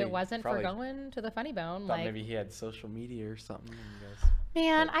if it wasn't for going to the Funny Bone, like maybe he had social media or something.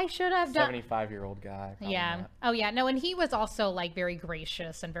 Man, I should have done. 75-year-old guy. Yeah. Not. Oh yeah. No, and he was also like very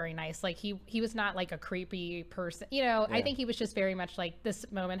gracious and very nice. Like he was not like a creepy person. I think he was just very much like, this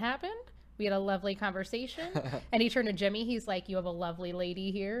moment happened. We had a lovely conversation. And he turned to Jimmy. He's like, you have a lovely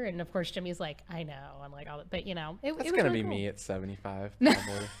lady here. And of course, Jimmy's like, I know. I'm like, but that's it going really to be me at 75.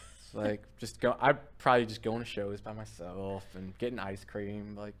 Probably. Like I'd probably just going to shows by myself and getting ice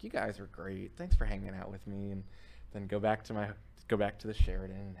cream. Like, you guys were great. Thanks for hanging out with me. And then go back to the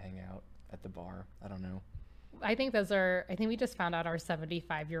Sheraton and hang out at the bar. I don't know. I think we just found out our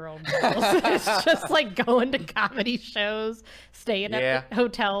 75-year-old goals. It's just like going to comedy shows, staying at the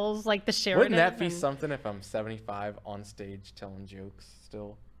hotels like the Sheraton. Wouldn't that be something if I'm 75 on stage telling jokes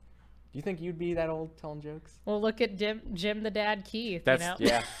still? Do you think you'd be that old telling jokes? Well, look at Jim the Dad Keith.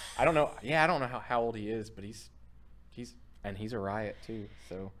 Yeah. I don't know. Yeah, I don't know how old he is, but he's a riot too.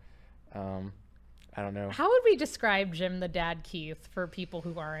 So, I don't know. How would we describe Jim the Dad Keith for people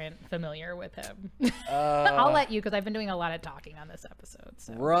who aren't familiar with him? I'll let you, because I've been doing a lot of talking on this episode.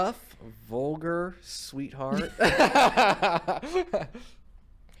 So. Rough, vulgar, sweetheart.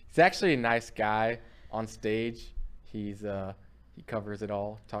 He's actually a nice guy on stage. He covers it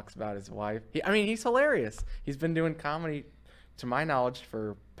all, talks about his wife. He's hilarious. He's been doing comedy to my knowledge,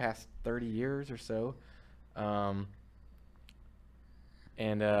 for past 30 years or so. And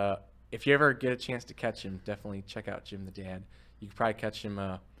if you ever get a chance to catch him, definitely check out Jim the Dad. You could probably catch him.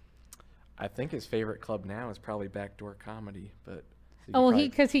 I think his favorite club now is probably Backdoor Comedy, but. Oh, well,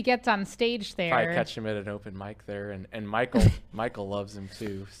 because he gets on stage there. Probably catch him at an open mic there, and Michael loves him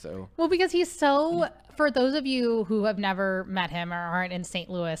too. So. Well, because he's so. For those of you who have never met him or aren't in St.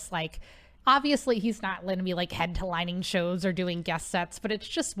 Louis, like, obviously he's not going to be like headlining shows or doing guest sets, but it's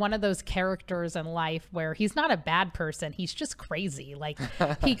just one of those characters in life where he's not a bad person. He's just crazy. Like,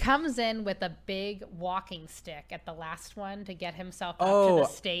 he comes in with a big walking stick at the last one to get himself up to the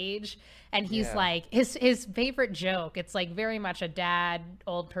stage. And he's like, his favorite joke, it's like very much a dad,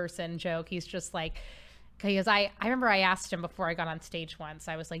 old person joke. He's just like, because I remember I asked him before I got on stage once,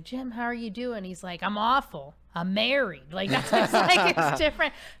 I was like, Jim, how are you doing? He's like, I'm awful. I'm married. Like, that's like, it's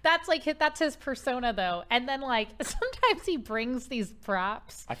different. That's his persona though. And then like, sometimes he brings these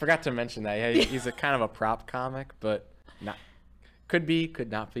props. I forgot to mention that. Yeah, he's a kind of a prop comic, but could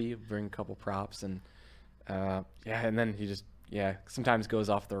not be. Bring a couple props and and then he just, sometimes goes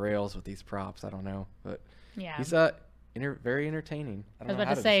off the rails with these props. I don't know, but he's very entertaining. I was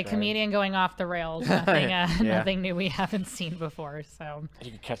about to say, comedian going off the rails. Nothing, nothing new we haven't seen before. So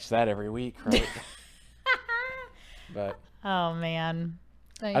you can catch that every week, right? But oh man,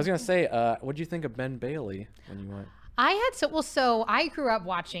 I was gonna say, what did you think of Ben Bailey when you went? So I grew up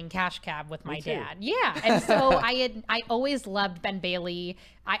watching Cash Cab with my dad. Yeah, and so I always loved Ben Bailey.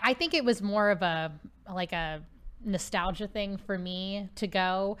 I think it was more of a nostalgia thing for me to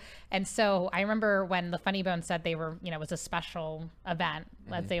go. And so I remember when the Funny Bone said they were, it was a special event,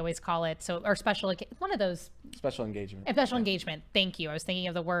 as they always call it. So, or one of those. Special engagement. Special engagement. Thank you. I was thinking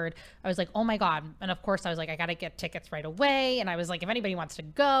of the word. I was like, oh my God. And of course I was like, I got to get tickets right away. And I was like, if anybody wants to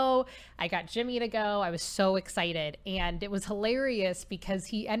go, I got Jimmy to go. I was so excited. And it was hilarious because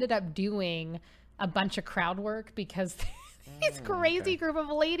he ended up doing a bunch of crowd work because these crazy group of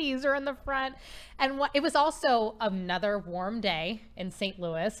ladies are in the front. And it was also another warm day in St.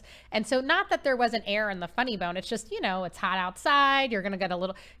 Louis. And so not that there wasn't air in the Funny Bone, it's just, it's hot outside. You're going to get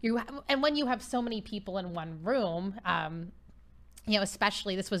and when you have so many people in one room,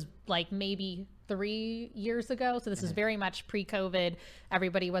 especially this was like maybe 3 years ago. So this is very much pre-COVID.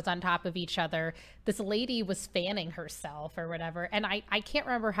 Everybody was on top of each other. This lady was fanning herself or whatever. And I can't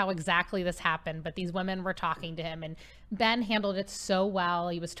remember how exactly this happened, but these women were talking to him and Ben handled it so well.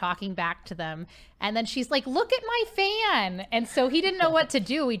 He was talking back to them. And then she's like, look at my fan. And so he didn't know what to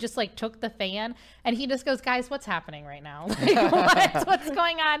do. He just like took the fan and he just goes, guys, what's happening right now? Like, what's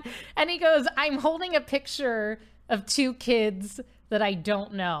going on? And he goes, I'm holding a picture of two kids that I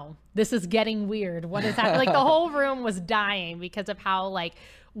don't know. This is getting weird. What is happening? Like the whole room was dying because of how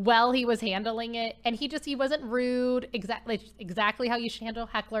well he was handling it. And he wasn't rude. Exactly how you should handle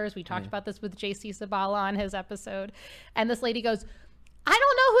hecklers. We talked about this with JC Sabala on his episode. And this lady goes, I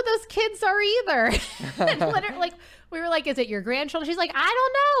don't know who those kids are either. And literally, we were like, is it your grandchildren? She's like, I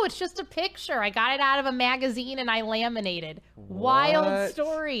don't know. It's just a picture. I got it out of a magazine and I laminated. What? Wild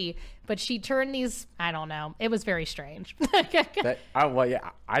story. But she turned these, I don't know. It was very strange.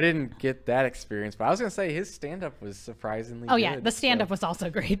 I didn't get that experience, but I was going to say his stand-up was surprisingly good. Oh, yeah. The stand-up was also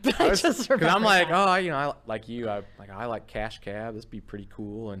great. But because I'm like, I like Cash Cab. This would be pretty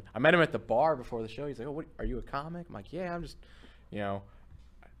cool. And I met him at the bar before the show. He's like, oh, are you a comic? I'm like, yeah, I'm just, I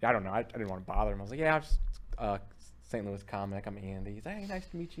don't know. I didn't want to bother him. I was like, yeah, I'm just St. Louis comic. I'm Andy. He's like, hey, nice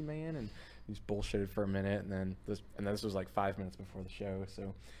to meet you, man. And he's bullshitted for a minute. And then this was like 5 minutes before the show.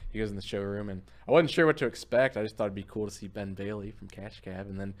 So he goes in the showroom and I wasn't sure what to expect. I just thought it'd be cool to see Ben Bailey from Cash Cab.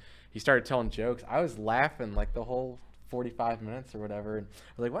 And then he started telling jokes. I was laughing like the whole 45 minutes or whatever. And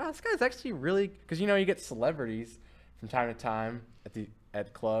I was like, wow, this guy's actually really, because you get celebrities from time to time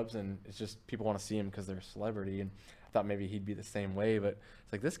at clubs and it's just people want to see him because they're a celebrity. And I thought maybe he'd be the same way, but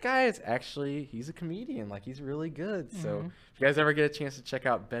it's like this guy is actually, he's a comedian. Like he's really good. So if you guys ever get a chance to check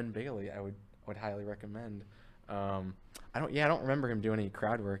out Ben Bailey, I would highly recommend. I don't remember him doing any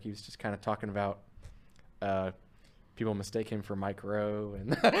crowd work. He was just kind of talking about people mistake him for Mike Rowe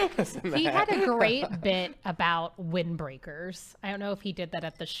and he had a great bit about windbreakers. I don't know if he did that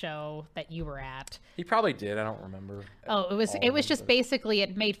at the show that you were at. He probably did. I don't remember. Oh, it was just basically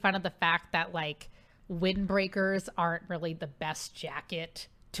it made fun of the fact that like windbreakers aren't really the best jacket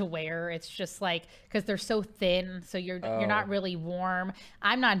to wear. It's just like because they're so thin, so you're not really warm.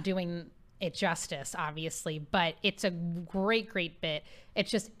 I'm not doing it justice, obviously, but it's a great bit. It's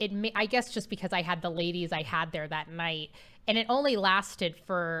just I guess just because I had the ladies I had there that night, and it only lasted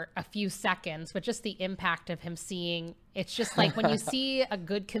for a few seconds, but just the impact of him seeing, it's just like when you see a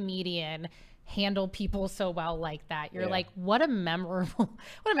good comedian handle people so well like that. You're like, what a memorable,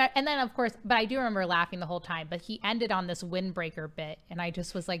 and then of course, but I do remember laughing the whole time, but he ended on this windbreaker bit. And I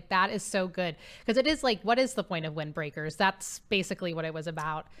just was like, that is so good. Because it is like, what is the point of windbreakers? That's basically what it was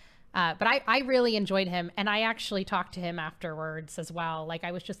about. But I really enjoyed him. And I actually talked to him afterwards as well. Like,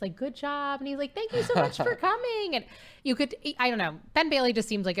 I was just like, good job. And he's like, thank you so much for coming. And you could, I don't know, Ben Bailey just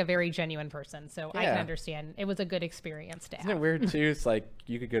seems like a very genuine person. So I can understand. It was a good experience to have. Isn't it weird too? It's like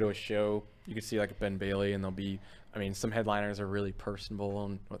you could go to a show, you could see like a Ben Bailey, and there'll be, I mean, some headliners are really personable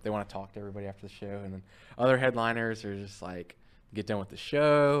and they want to talk to everybody after the show. And then other headliners are just like, get done with the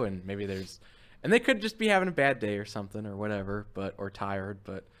show. And maybe and they could just be having a bad day or something or whatever, or tired,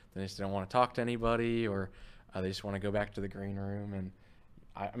 but they just don't want to talk to anybody, or they just want to go back to the green room. And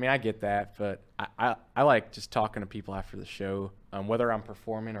I mean, I get that, but I like just talking to people after the show, whether I'm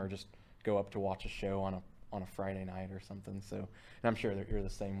performing or just go up to watch a show on a Friday night or something. So, and I'm sure that you're the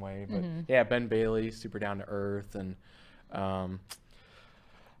same way. But yeah, Ben Bailey, super down to earth, and kind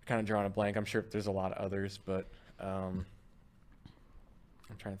of drawing a blank. I'm sure there's a lot of others, but I'm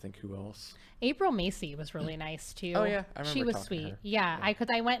trying to think who else. April Macy was really nice too. Oh yeah, I remember she was talking sweet. to her. Yeah, I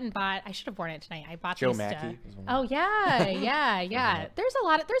went and bought. I should have worn it tonight. I bought Joe these. Mackey. Oh yeah. There's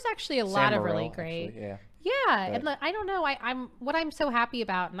actually a lot of really great. Actually, yeah. Yeah, and I don't know. I'm so happy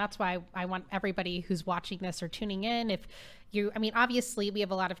about, and that's why I want everybody who's watching this or tuning in. I mean, obviously we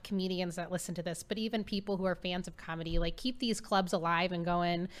have a lot of comedians that listen to this, but even people who are fans of comedy, like, keep these clubs alive and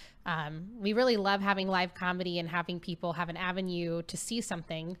going. We really love having live comedy and having people have an avenue to see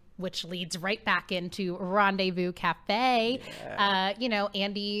something, which leads right back into Rendezvous Cafe. Yeah.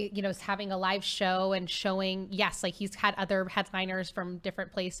 Andy, is having a live show and showing, yes, like he's had other headliners from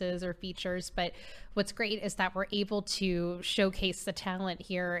different places or features, but what's great is that we're able to showcase the talent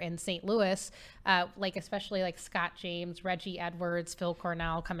here in St. Louis, like especially like Scott James, Reggie Edwards, Phil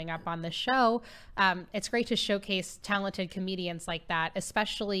Cornell coming up on the show. It's great to showcase talented comedians like that,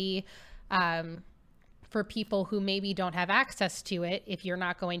 especially for people who maybe don't have access to it. If you're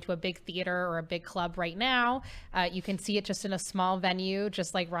not going to a big theater or a big club right now, you can see it just in a small venue,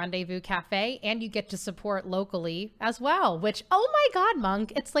 just like Rendezvous Cafe, and you get to support locally as well, which, oh my God,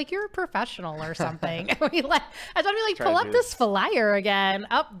 Monk, it's like you're a professional or something. I thought we pull up this flyer again.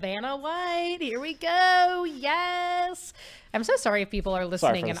 Up, Vanna White, here we go. Yes. I'm so sorry if people are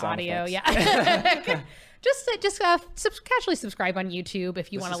listening in audio. Yeah. Just casually subscribe on YouTube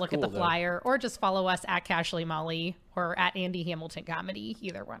if you want to look at the flyer, or just follow us at Casually Molly or at Andy Hamilton Comedy.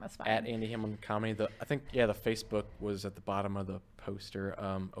 Either one is fine. At Andy Hamilton Comedy. I think the Facebook was at the bottom of the poster.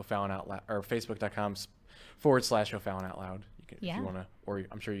 O'Fallon Out Loud, or Facebook.com/O'Fallon Out Loud. If you want to, or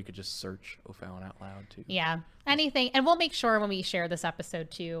I'm sure you could just search O'Fallon Out Loud too. Yeah, anything, and we'll make sure when we share this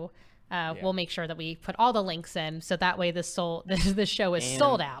episode too. We'll make sure that we put all the links in, so that way the show is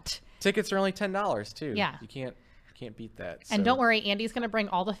sold out. Tickets are only $10 too. Yeah, you can't beat that. And don't worry, Andy's going to bring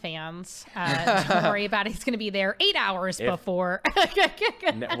all the fans. Don't worry about it. He's going to be there 8 hours before.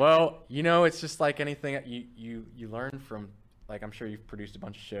 Well, it's just like anything. You learn from, like, I'm sure you've produced a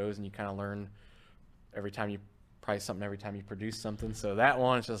bunch of shows, and you kind of learn every time you produce something. So that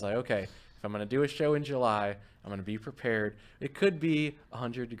one is just like, okay, if I'm going to do a show in July, I'm going to be prepared. It could be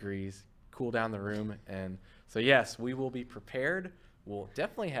 100 degrees, cool down the room. And so, yes, we will be prepared. We'll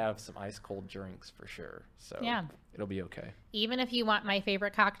definitely have some ice cold drinks for sure. So yeah, it'll be okay. Even if you want my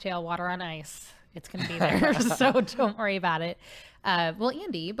favorite cocktail, water on ice, it's going to be there. So don't worry about it. Well,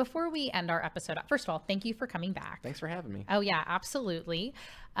 Andy, before we end our episode, first of all, thank you for coming back. Thanks for having me. Oh yeah, absolutely.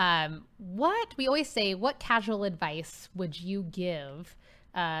 We always say, what casual advice would you give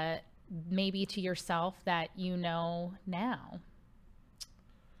maybe to yourself that you know now?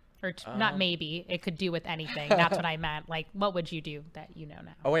 Or not maybe. It could do with anything. That's what I meant. Like, what would you do that you know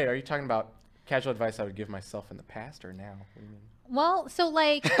now? Oh, wait. Are you talking about casual advice I would give myself in the past or now? What do you mean? Well, so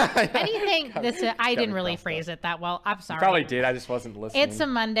like anything. I didn't really phrase it that well. I'm sorry. You probably did. I just wasn't listening. It's a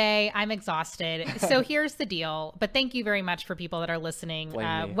Monday. I'm exhausted. So here's the deal. But thank you very much for people that are listening.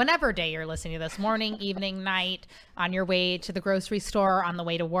 Whenever day you're listening to this, morning, evening, night, on your way to the grocery store, on the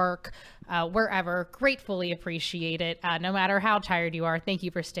way to work, wherever. Gratefully appreciate it. No matter how tired you are, thank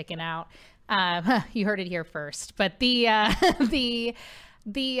you for sticking out. You heard it here first. But the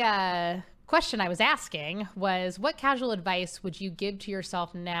question I was asking was, what casual advice would you give to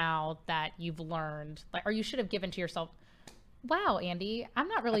yourself now that you've learned, or you should have given to yourself? Wow, Andy, I'm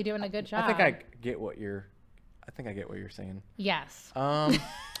not really doing a good job. I think I get what you're saying. Yes.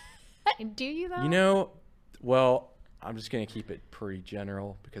 Do you though? Well, I'm just gonna keep it pretty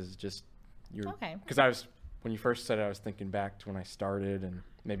general because it's just okay. Because when you first said it, I was thinking back to when I started, and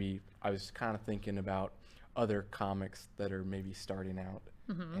maybe I was kind of thinking about other comics that are maybe starting out,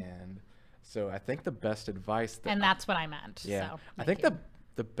 and So I think the best advice that And that's what I meant. yeah, So, I think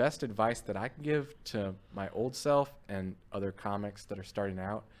the best advice that I can give to my old self and other comics that are starting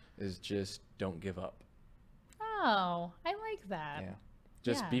out is just don't give up. Oh, I like that. Yeah.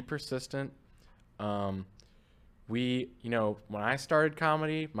 Just Yeah. be persistent. When I started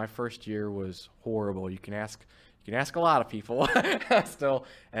comedy, my first year was horrible. You can ask a lot of people still,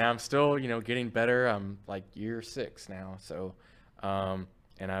 and I'm still, getting better. I'm like year 6 now. So,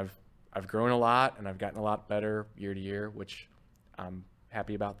 and I've grown a lot and I've gotten a lot better year to year, which I'm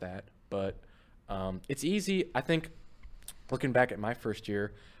happy about that. But, it's easy. I think looking back at my first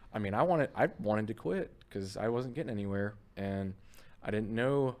year, I mean, I wanted to quit because I wasn't getting anywhere, and I didn't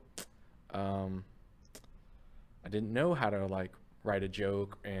know how to like write a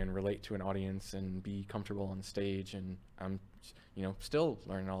joke and relate to an audience and be comfortable on stage, and I'm still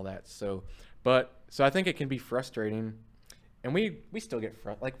learning all that. So I think it can be frustrating, and we still get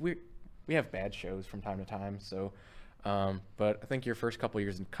we have bad shows from time to time. So but I think your first couple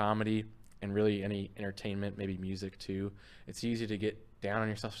years in comedy and really any entertainment, maybe music too, it's easy to get down on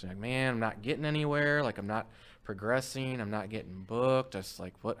yourself. So like, man, I'm not getting anywhere. Like I'm not progressing. I'm not getting booked. Just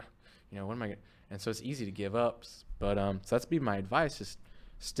like, what am I getting? And so it's easy to give up. But so that's be my advice. Just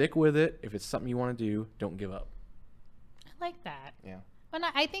stick with it. If it's something you want to do, don't give up. I like that. Yeah. And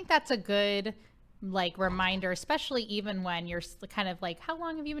I think that's a good reminder, especially even when you're kind of like, how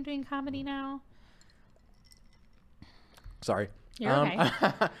long have you been doing comedy now? Sorry. You're okay.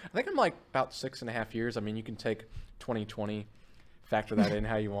 I think I'm like about 6.5 years. I mean, you can take 2020, factor that in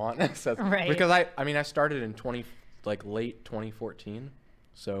how you want. So, right. Because I started in late 2014.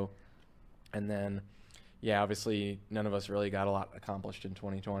 So, and then, yeah, obviously none of us really got a lot accomplished in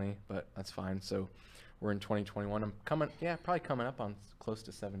 2020, but that's fine. So we're in 2021. I'm probably coming up on close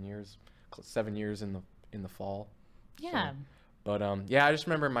to 7 years, 7 years in the fall. Yeah. So, but I just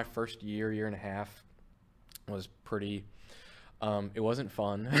remember my first year and a half was pretty, it wasn't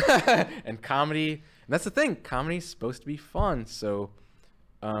fun. And comedy, and that's the thing, comedy's supposed to be fun. So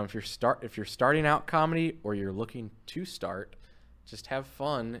if you're starting out comedy or you're looking to start, just have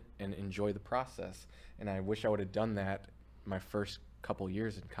fun and enjoy the process. And I wish I would have done that my first couple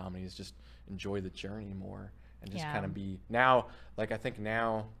years in comedy, is just enjoy the journey more and just kind of be now, I think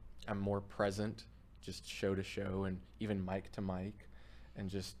now I'm more present, just show to show and even mic to mic, and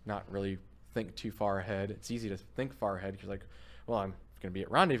just not really think too far ahead. It's easy to think far ahead because well, I'm going to be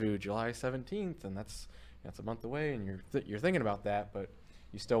at Rendezvous July 17th and that's a month away, and you're thinking about that, but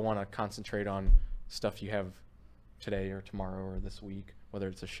you still want to concentrate on stuff you have today or tomorrow or this week, whether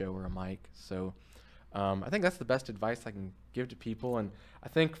it's a show or a mic. So I think that's the best advice I can give to people. And I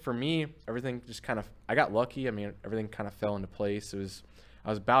think for me, everything just I got lucky. I mean, everything kind of fell into place. I was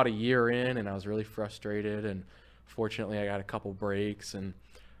about a year in and I was really frustrated, and fortunately I got a couple breaks, and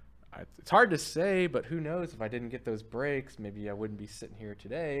it's hard to say, but who knows, if I didn't get those breaks, maybe I wouldn't be sitting here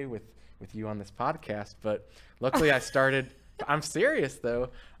today with you on this podcast. But luckily I started, I'm serious though.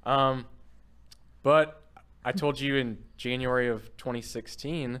 But I told you in January of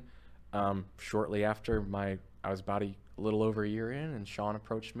 2016, shortly after I was about a little over a year in, and Sean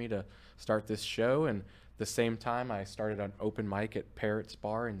approached me to start this show. And the same time I started an open mic at Parrots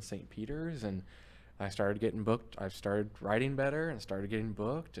Bar in St. Peter's, and I started getting booked. I started writing better and started getting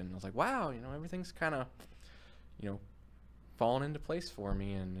booked, and I was like, wow, everything's kind of, falling into place for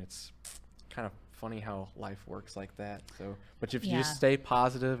me. And it's kind of funny how life works like that. So, but if you just stay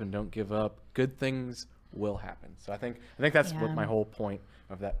positive and don't give up, good things will happen. So I think that's what my whole point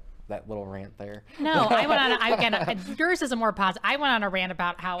of that little rant there. No, I went on yours is a more positive. I went on a rant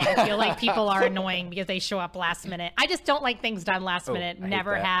about how I feel like people are annoying because they show up last minute. I just don't like things done last minute.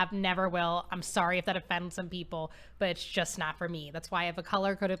 Never have, never will. I'm sorry if that offends some people, but it's just not for me. That's why I have a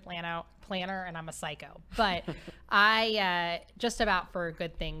color-coded planner, and I'm a psycho. But I just about for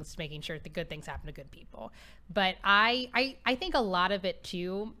good things, making sure the good things happen to good people. But I think a lot of it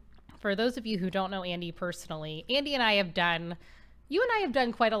too, for those of you who don't know Andy personally, Andy and I have done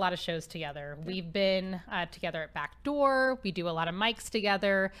quite a lot of shows together. We've been together at Backdoor. We do a lot of mics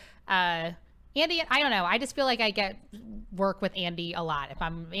together. Andy, I don't know. I just feel like I get work with Andy a lot. If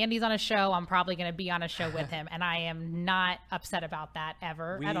Andy's on a show, I'm probably going to be on a show with him, and I am not upset about that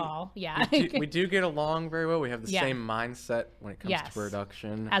at all. Yeah, we do get along very well. We have the same mindset when it comes to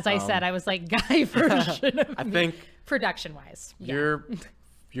production. As I said, I was like guy version of I think production-wise. You're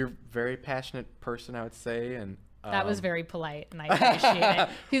a very passionate person, I would say, and that was very polite, and I appreciate it.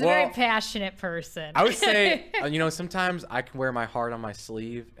 He's a very passionate person. I would say, sometimes I can wear my heart on my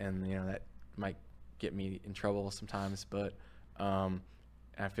sleeve, and that might get me in trouble sometimes. But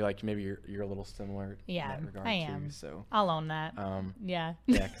I And I feel like maybe you're a little similar in that regard I am. too. So I'll own that. yeah,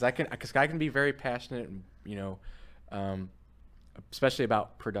 because I can be very passionate, and especially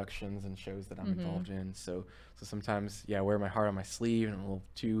about productions and shows that I'm involved in. So sometimes, I wear my heart on my sleeve and a little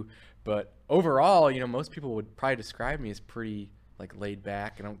too. But overall, most people would probably describe me as pretty like laid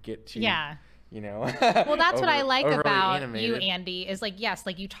back. I don't get too well, that's what I like about animated. you, Andy, is like, yes,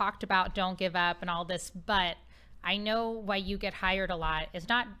 like you talked about don't give up and all this, but I know why you get hired a lot is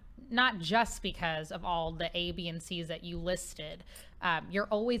not just because of all the A, B, and C's that you listed. You're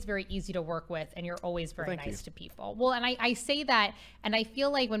always very easy to work with, and you're always very nice to people. Well, and I say that, and I feel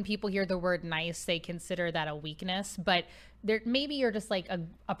like when people hear the word nice, they consider that a weakness, but maybe you're just like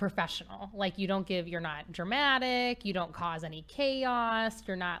a professional. Like you're not dramatic, you don't cause any chaos,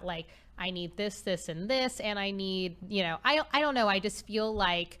 you're not like, I need this, this, and this, and I need, I don't know, I just feel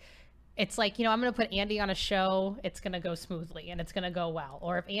like it's like, I'm going to put Andy on a show, it's going to go smoothly and it's going to go well.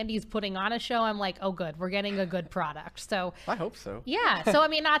 Or if Andy's putting on a show, I'm like, oh, good, we're getting a good product. So I hope so. Yeah. So, I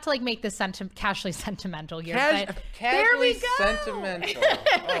mean, not to like make this casually sentimental here, but there we go. Sentimental.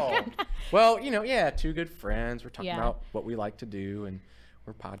 Oh. Well, two good friends. We're talking about what we like to do, and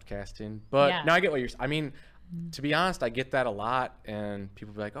we're podcasting. But no, I get what you're saying. I mean, to be honest, I get that a lot, and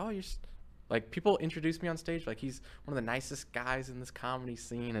people be like, oh, like, people introduce me on stage like he's one of the nicest guys in this comedy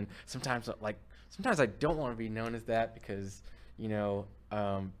scene, and sometimes I don't want to be known as that because, like,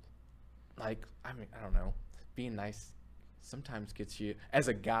 I mean, I don't know, being nice sometimes gets you, as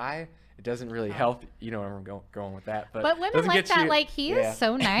a guy, it doesn't really help, where I'm going with that. But women like that, like, he is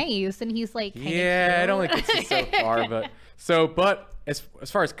so nice, and he's like, it only gets you so far, but as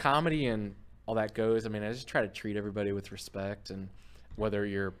far as comedy and all that goes, I mean, I just try to treat everybody with respect, and whether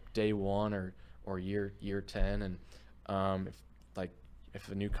you're day one or year 10, and if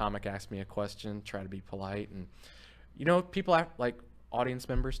a new comic asks me a question, try to be polite, and people like audience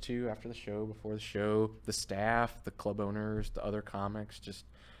members too, after the show, before the show, the staff, the club owners, the other comics, just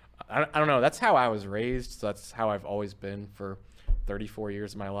I don't know, that's how I was raised, so that's how I've always been for 34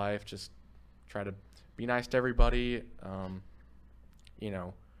 years of my life. Just try to be nice to everybody,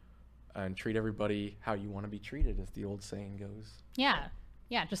 and treat everybody how you want to be treated, as the old saying goes.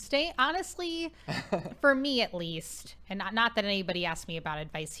 Yeah, just stay, honestly, for me at least, and not that anybody asked me about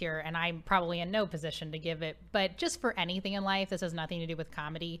advice here, and I'm probably in no position to give it, but just for anything in life, this has nothing to do with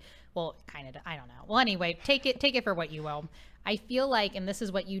comedy. Well, kind of, I don't know. Well, anyway, take it for what you will. I feel like, and this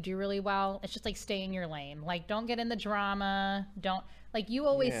is what you do really well, it's just like stay in your lane. Like, don't get in the drama. You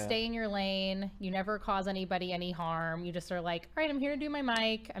always stay in your lane. You never cause anybody any harm. You just are like, all right, I'm here to do my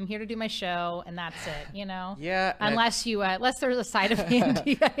mic. I'm here to do my show. And that's it, Yeah. Unless there's a side of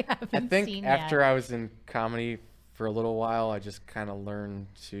Andy I haven't seen think yet. after I was in comedy for a little while, I just kind of learned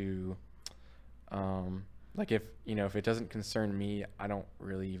to, if it doesn't concern me, I don't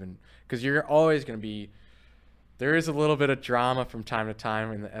really even, because you're always going to be, there is a little bit of drama from time to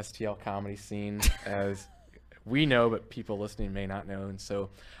time in the STL comedy scene, as we know, but people listening may not know. And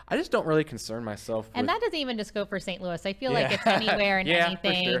so I just don't really concern myself with, and that doesn't even just go for St. Louis. I feel like it's anywhere and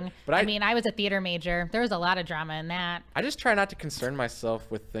anything. For sure. But I mean, I was a theater major. There was a lot of drama in that. I just try not to concern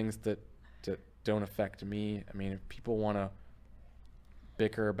myself with things that don't affect me. I mean, if people want to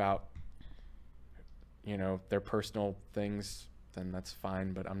bicker about, their personal things, then that's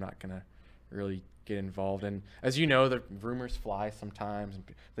fine. But I'm not going to really get involved. And as you know, the rumors fly sometimes, and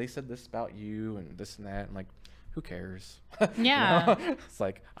they said this about you and this and that. I'm like, who cares? Yeah. It's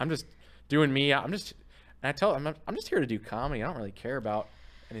like, I'm just doing me. And I tell them, I'm just here to do comedy. I don't really care about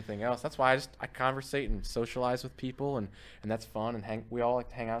anything else. That's why I conversate and socialize with people, and that's fun, and we all like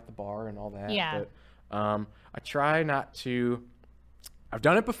to hang out at the bar and all that. Yeah. But I try not to. I've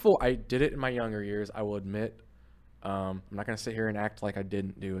done it before. I did it in my younger years, I will admit. I'm not going to sit here and act like I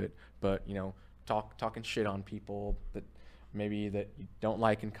didn't do it, but talking shit on people that you don't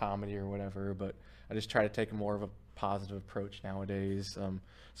like in comedy or whatever. But I just try to take more of a positive approach nowadays,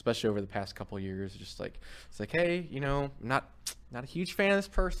 especially over the past couple of years. Just like, it's like, hey, I'm not a huge fan of this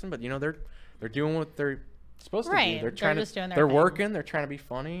person, but they're doing what they're supposed to do. They're working, they're trying to be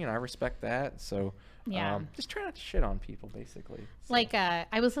funny, and I respect that. So just try not to shit on people, basically. So. Like, I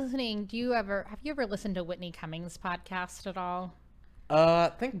was listening. Have you ever listened to Whitney Cummings' podcast at all?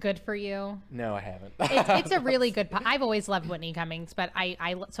 Think Good for You. No, I haven't. It's a really good. I've always loved Whitney Cummings, but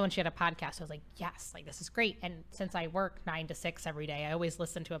so when she had a podcast, I was like, yes, like this is great. And since I work 9 to 6 every day, I always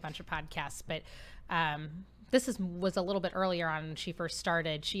listen to a bunch of podcasts. But this was a little bit earlier on when she first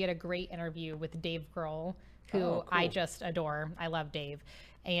started. She had a great interview with Dave Grohl, who cool. I just adore. I love Dave,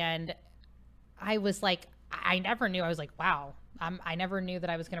 and I was like, I never knew. I was like, wow, I never knew that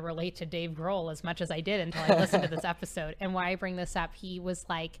I was going to relate to Dave Grohl as much as I did until I listened to this episode. And why I bring this up, he was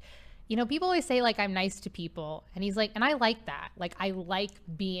like, you know, people always say like, I'm nice to people. And he's like, and I like that. Like, I like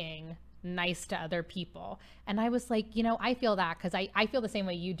being nice to other people. And I was like, you know, I feel that because I feel the same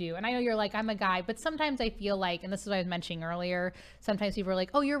way you do. And I know you're like, I'm a guy, but sometimes I feel like, and this is what I was mentioning earlier, sometimes people are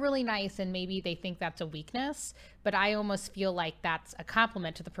like, oh, you're really nice. And maybe they think that's a weakness, but I almost feel like that's a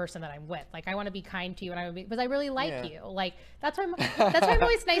compliment to the person that I'm with. Like, I want to be kind to you, and I would be, because I really like you. Like, that's why I'm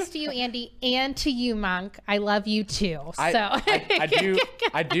always nice to you, Andy, and to you, Monk. I love you too. So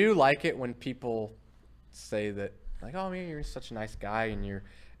I do like it when people say that, like, oh man, you're such a nice guy,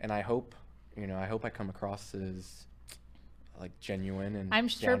 and I hope, you know, I come across as like genuine. And I'm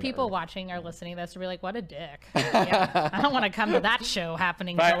sure people watching or listening to this will be like, what a dick. Yeah, I don't want to come to that show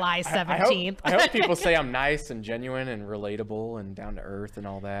happening July 17th. I hope people say I'm nice and genuine and relatable and down to earth and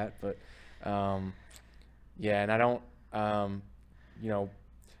all that. But yeah, and I don't, you know,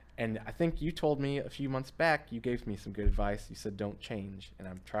 and I think you told me a few months back, you gave me some good advice. You said, don't change. And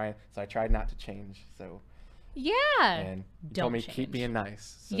I tried not to change. So. Yeah. And you told me keep being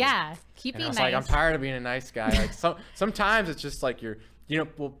nice. So. Yeah. Keep being nice. Like, I'm tired of being a nice guy. Like sometimes it's just like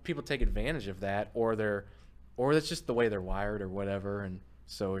people take advantage of that, or that's just the way they're wired or whatever. And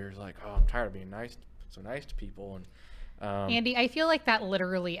so you're like, oh, I'm tired of being nice to people. And Andy, I feel like that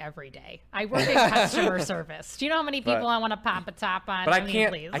literally every day. I work in customer service. Do you know how many people I want to pop a top on? But I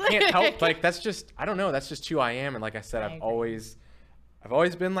can't help. Like, that's just, I don't know. That's just who I am. And like I said, I've always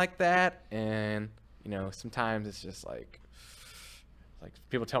been like that. And you know, sometimes it's just like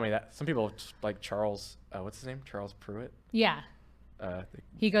people tell me that. Some people like Charles, what's his name? Charles Pruitt. Yeah.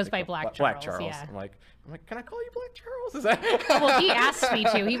 He goes by Black Charles. Black Charles. Yeah. I'm like, can I call you Black Charles? Is that? Well, he asked me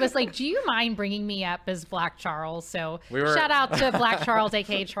to. He was like, do you mind bringing me up as Black Charles? So shout out to Black Charles,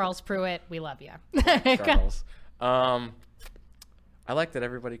 aka Charles Pruitt. We love you. Charles. I like that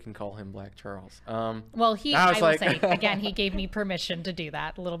everybody can call him Black Charles. Well, I will say, again, he gave me permission to do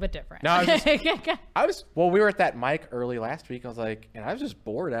that. A little bit different. No, we were at that mic early last week. I was like, and I was just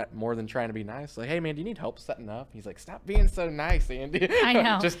bored at more than trying to be nice. Like, hey, man, do you need help setting up? He's like, stop being so nice, Andy. I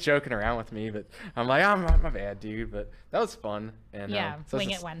know. Just joking around with me. But I'm like, I'm my bad, dude. But that was fun. And yeah, Wing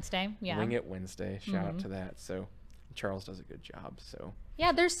It Wednesday. Yeah. Wing It Wednesday. Shout out to that. So Charles does a good job. So.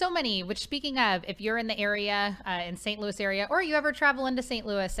 Yeah, there's so many, which speaking of, if you're in the area, in St. Louis area, or you ever travel into St.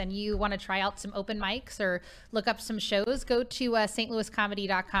 Louis and you want to try out some open mics or look up some shows, go to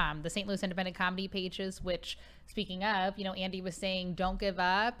stlouiscomedy.com, the St. Louis Independent Comedy pages, which speaking of, you know, Andy was saying, don't give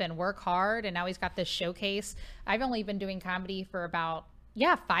up and work hard. And now he's got this showcase. I've only been doing comedy for about,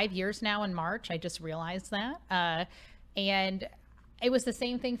 5 years now in March. I just realized that. And it was the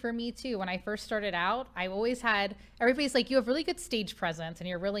same thing for me too. When I first started out, I always had, everybody's like, you have really good stage presence and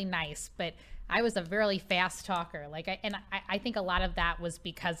you're really nice, but I was a really fast talker. Like, I think a lot of that was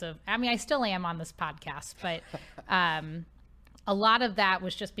because of, I mean, I still am on this podcast, but a lot of that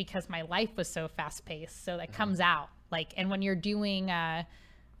was just because my life was so fast paced. So that comes out like, and when you're doing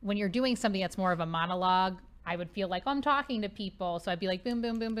something that's more of a monologue, I would feel like, oh, I'm talking to people. So I'd be like, boom,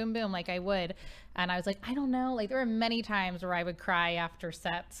 boom, boom, boom, boom, like I would. And I was like, I don't know. Like there were many times where I would cry after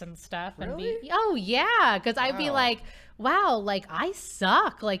sets and stuff. And Really? oh yeah. Cause I'd be like, wow, like I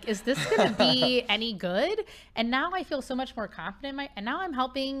suck. Like, is this going to be any good? And now I feel so much more confident. And now I'm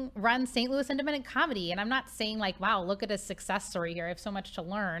helping run St. Louis Independent Comedy. And I'm not saying like, wow, look at a success story here. I have so much to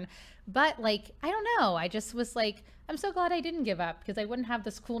learn. But like, I don't know. I just was like, I'm so glad I didn't give up because I wouldn't have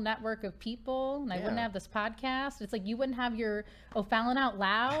this cool network of people and I wouldn't have this podcast. It's like you wouldn't have your O'Fallon Out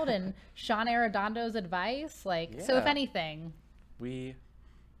Loud and Sean Arredondo's advice. Like, so if anything, hey,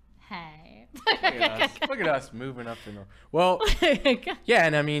 look at us moving up to well, yeah,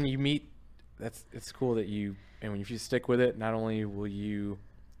 and I mean, you meet. It's cool that and if you stick with it, not only will you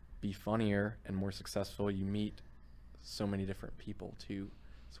be funnier and more successful, you meet so many different people too,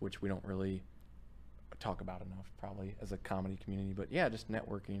 which we don't really talk about enough probably as a comedy community, but yeah, just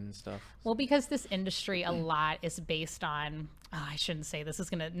networking and stuff. Well, because this industry a lot is based on, I shouldn't say this is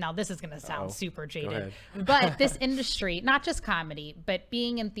gonna sound super jaded, but this industry, not just comedy, but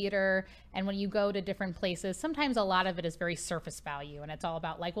being in theater and when you go to different places, sometimes a lot of it is very surface value and it's all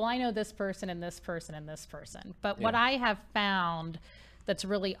about like, well, I know this person and this person and this person. But what I have found that's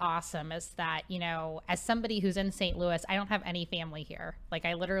really awesome is that, you know, as somebody who's in St. Louis, I don't have any family here. Like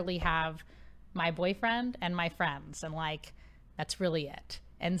I literally have my boyfriend and my friends and like that's really it.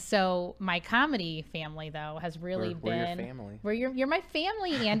 And so my comedy family, though, has really We're your been family. You're my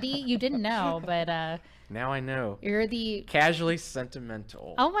family, Andy. You didn't know, but Now I know. you're the Casually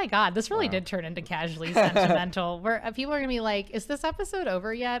Sentimental. Oh my God, this really Wow. did turn into Casually Sentimental. Where people are gonna be like, "Is this episode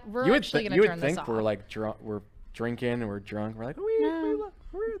over yet?" We're actually gonna you turn would this think off. we're like drunk. We're drinking and we're drunk. We're like,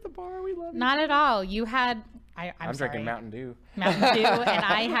 we're at the bar. We love you. Not at all. You had I'm sorry, drinking Mountain Dew. Mountain Dew, and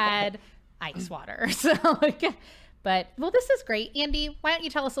I had ice water. So, but well, this is great, Andy. Why don't you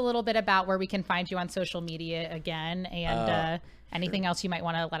tell us a little bit about where we can find you on social media again, and anything else you might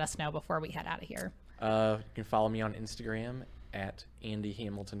want to let us know before we head out of here? You can follow me on Instagram at Andy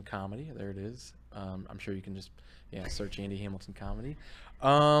Hamilton Comedy. There it is. I'm sure you can just search Andy Hamilton Comedy.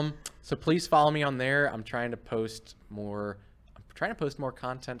 So please follow me on there. I'm trying to post more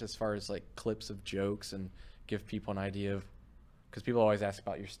content as far as like clips of jokes and give people an idea of, because people always ask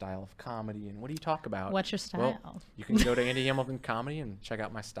about your style of comedy and what do you talk about? What's your style? Well, you can go to Andy Hamilton Comedy and check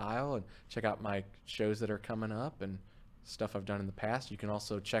out my style and check out my shows that are coming up and stuff I've done in the past. You can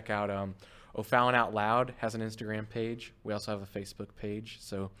also check out O'Fallon Out Loud has an Instagram page. We also have a Facebook page,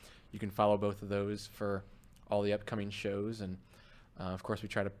 so you can follow both of those for all the upcoming shows. And of course, we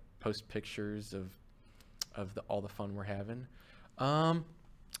try to post pictures of all the fun we're having.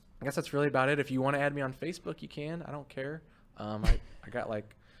 I guess that's really about it. If you want to add me on Facebook, you can. I don't care. I got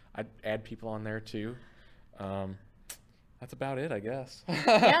I add people on there too. That's about it, I guess.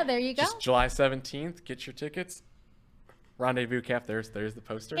 Yeah, there you go. Just July 17th. Get your tickets. Rendezvous Cap. There's the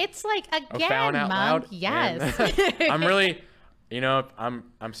poster. It's like O'Fallon again, Out Mom. Loud. Yes. And I'm really,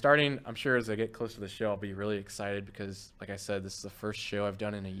 I'm starting. I'm sure as I get close to the show, I'll be really excited because, like I said, this is the first show I've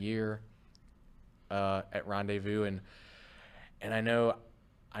done in a year at Rendezvous, and I know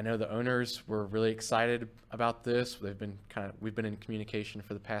the owners were really excited about this. We've been in communication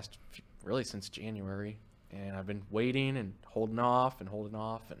for the past, really since January, and I've been waiting and holding off, and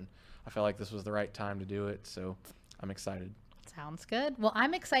I felt like this was the right time to do it. So I'm excited. Sounds good. Well,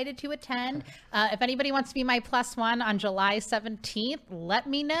 I'm excited to attend. If anybody wants to be my +1 on July 17th, let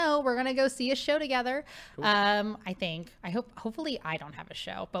me know. We're going to go see a show together. Cool. Hopefully I don't have a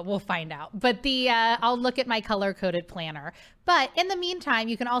show, but we'll find out. But I'll look at my color-coded planner. But in the meantime,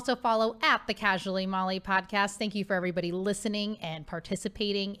 you can also follow at the Casually Molly podcast. Thank you for everybody listening and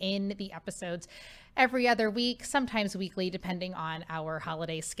participating in the episodes every other week, sometimes weekly, depending on our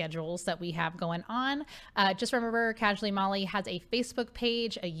holiday schedules that we have going on. Just remember, Casually Molly has a Facebook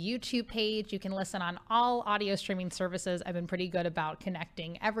page, a YouTube page. You can listen on all audio streaming services. I've been pretty good about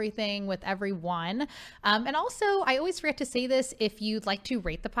connecting everything with everyone. And also, I always forget to say this, if you'd like to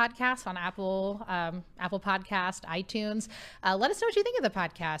rate the podcast on Apple Podcast, iTunes, let us know what you think of the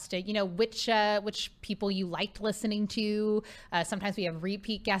podcast. Which people you liked listening to. Sometimes we have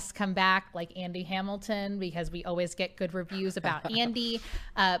repeat guests come back, like Andy Hamilton, because we always get good reviews about Andy.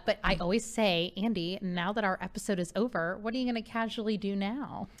 But I always say, Andy, now that our episode is over, what are you going to casually do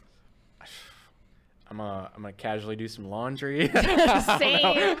now? I'm gonna casually do some laundry.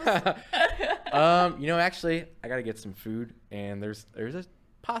 Same. Actually, I gotta get some food, and there's a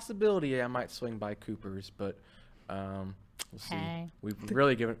possibility I might swing by Cooper's, but we'll see. Hey. We've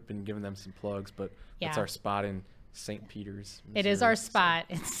really been giving them some plugs, but that's Yeah. our spot in St. Peter's, Missouri. It is our spot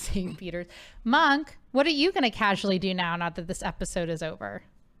in St. Peter's. Monk, what are you going to casually do now that this episode is over?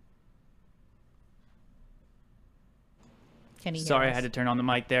 Can you hear Sorry, I us? had to turn on the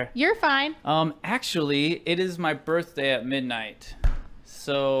mic there. You're fine. Actually, it is my birthday at midnight.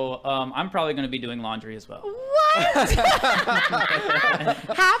 So I'm probably going to be doing laundry as well. What?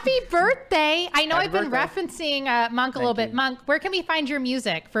 Happy birthday. I know Happy I've been birthday. referencing Monk a little bit. you. Monk, where can we find your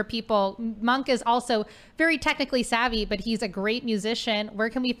music for people? Monk is also very technically savvy, but he's a great musician.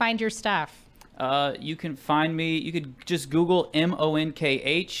 Where can we find your stuff? You can find me, you could just Google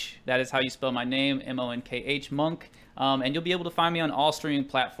MONKH. That is how you spell my name, MONKH, Monk. And you'll be able to find me on all streaming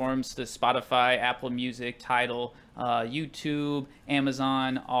platforms, the Spotify, Apple Music, Tidal, YouTube,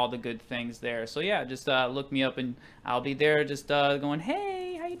 Amazon, all the good things there. So yeah, just look me up and I'll be there just going,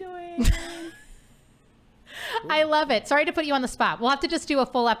 hey, how you doing? I love it. Sorry to put you on the spot. We'll have to just do a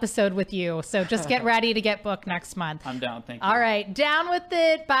full episode with you. So just get ready to get booked next month. I'm down, thank you. All right. Down with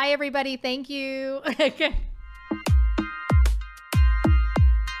it. Bye, everybody. Thank you.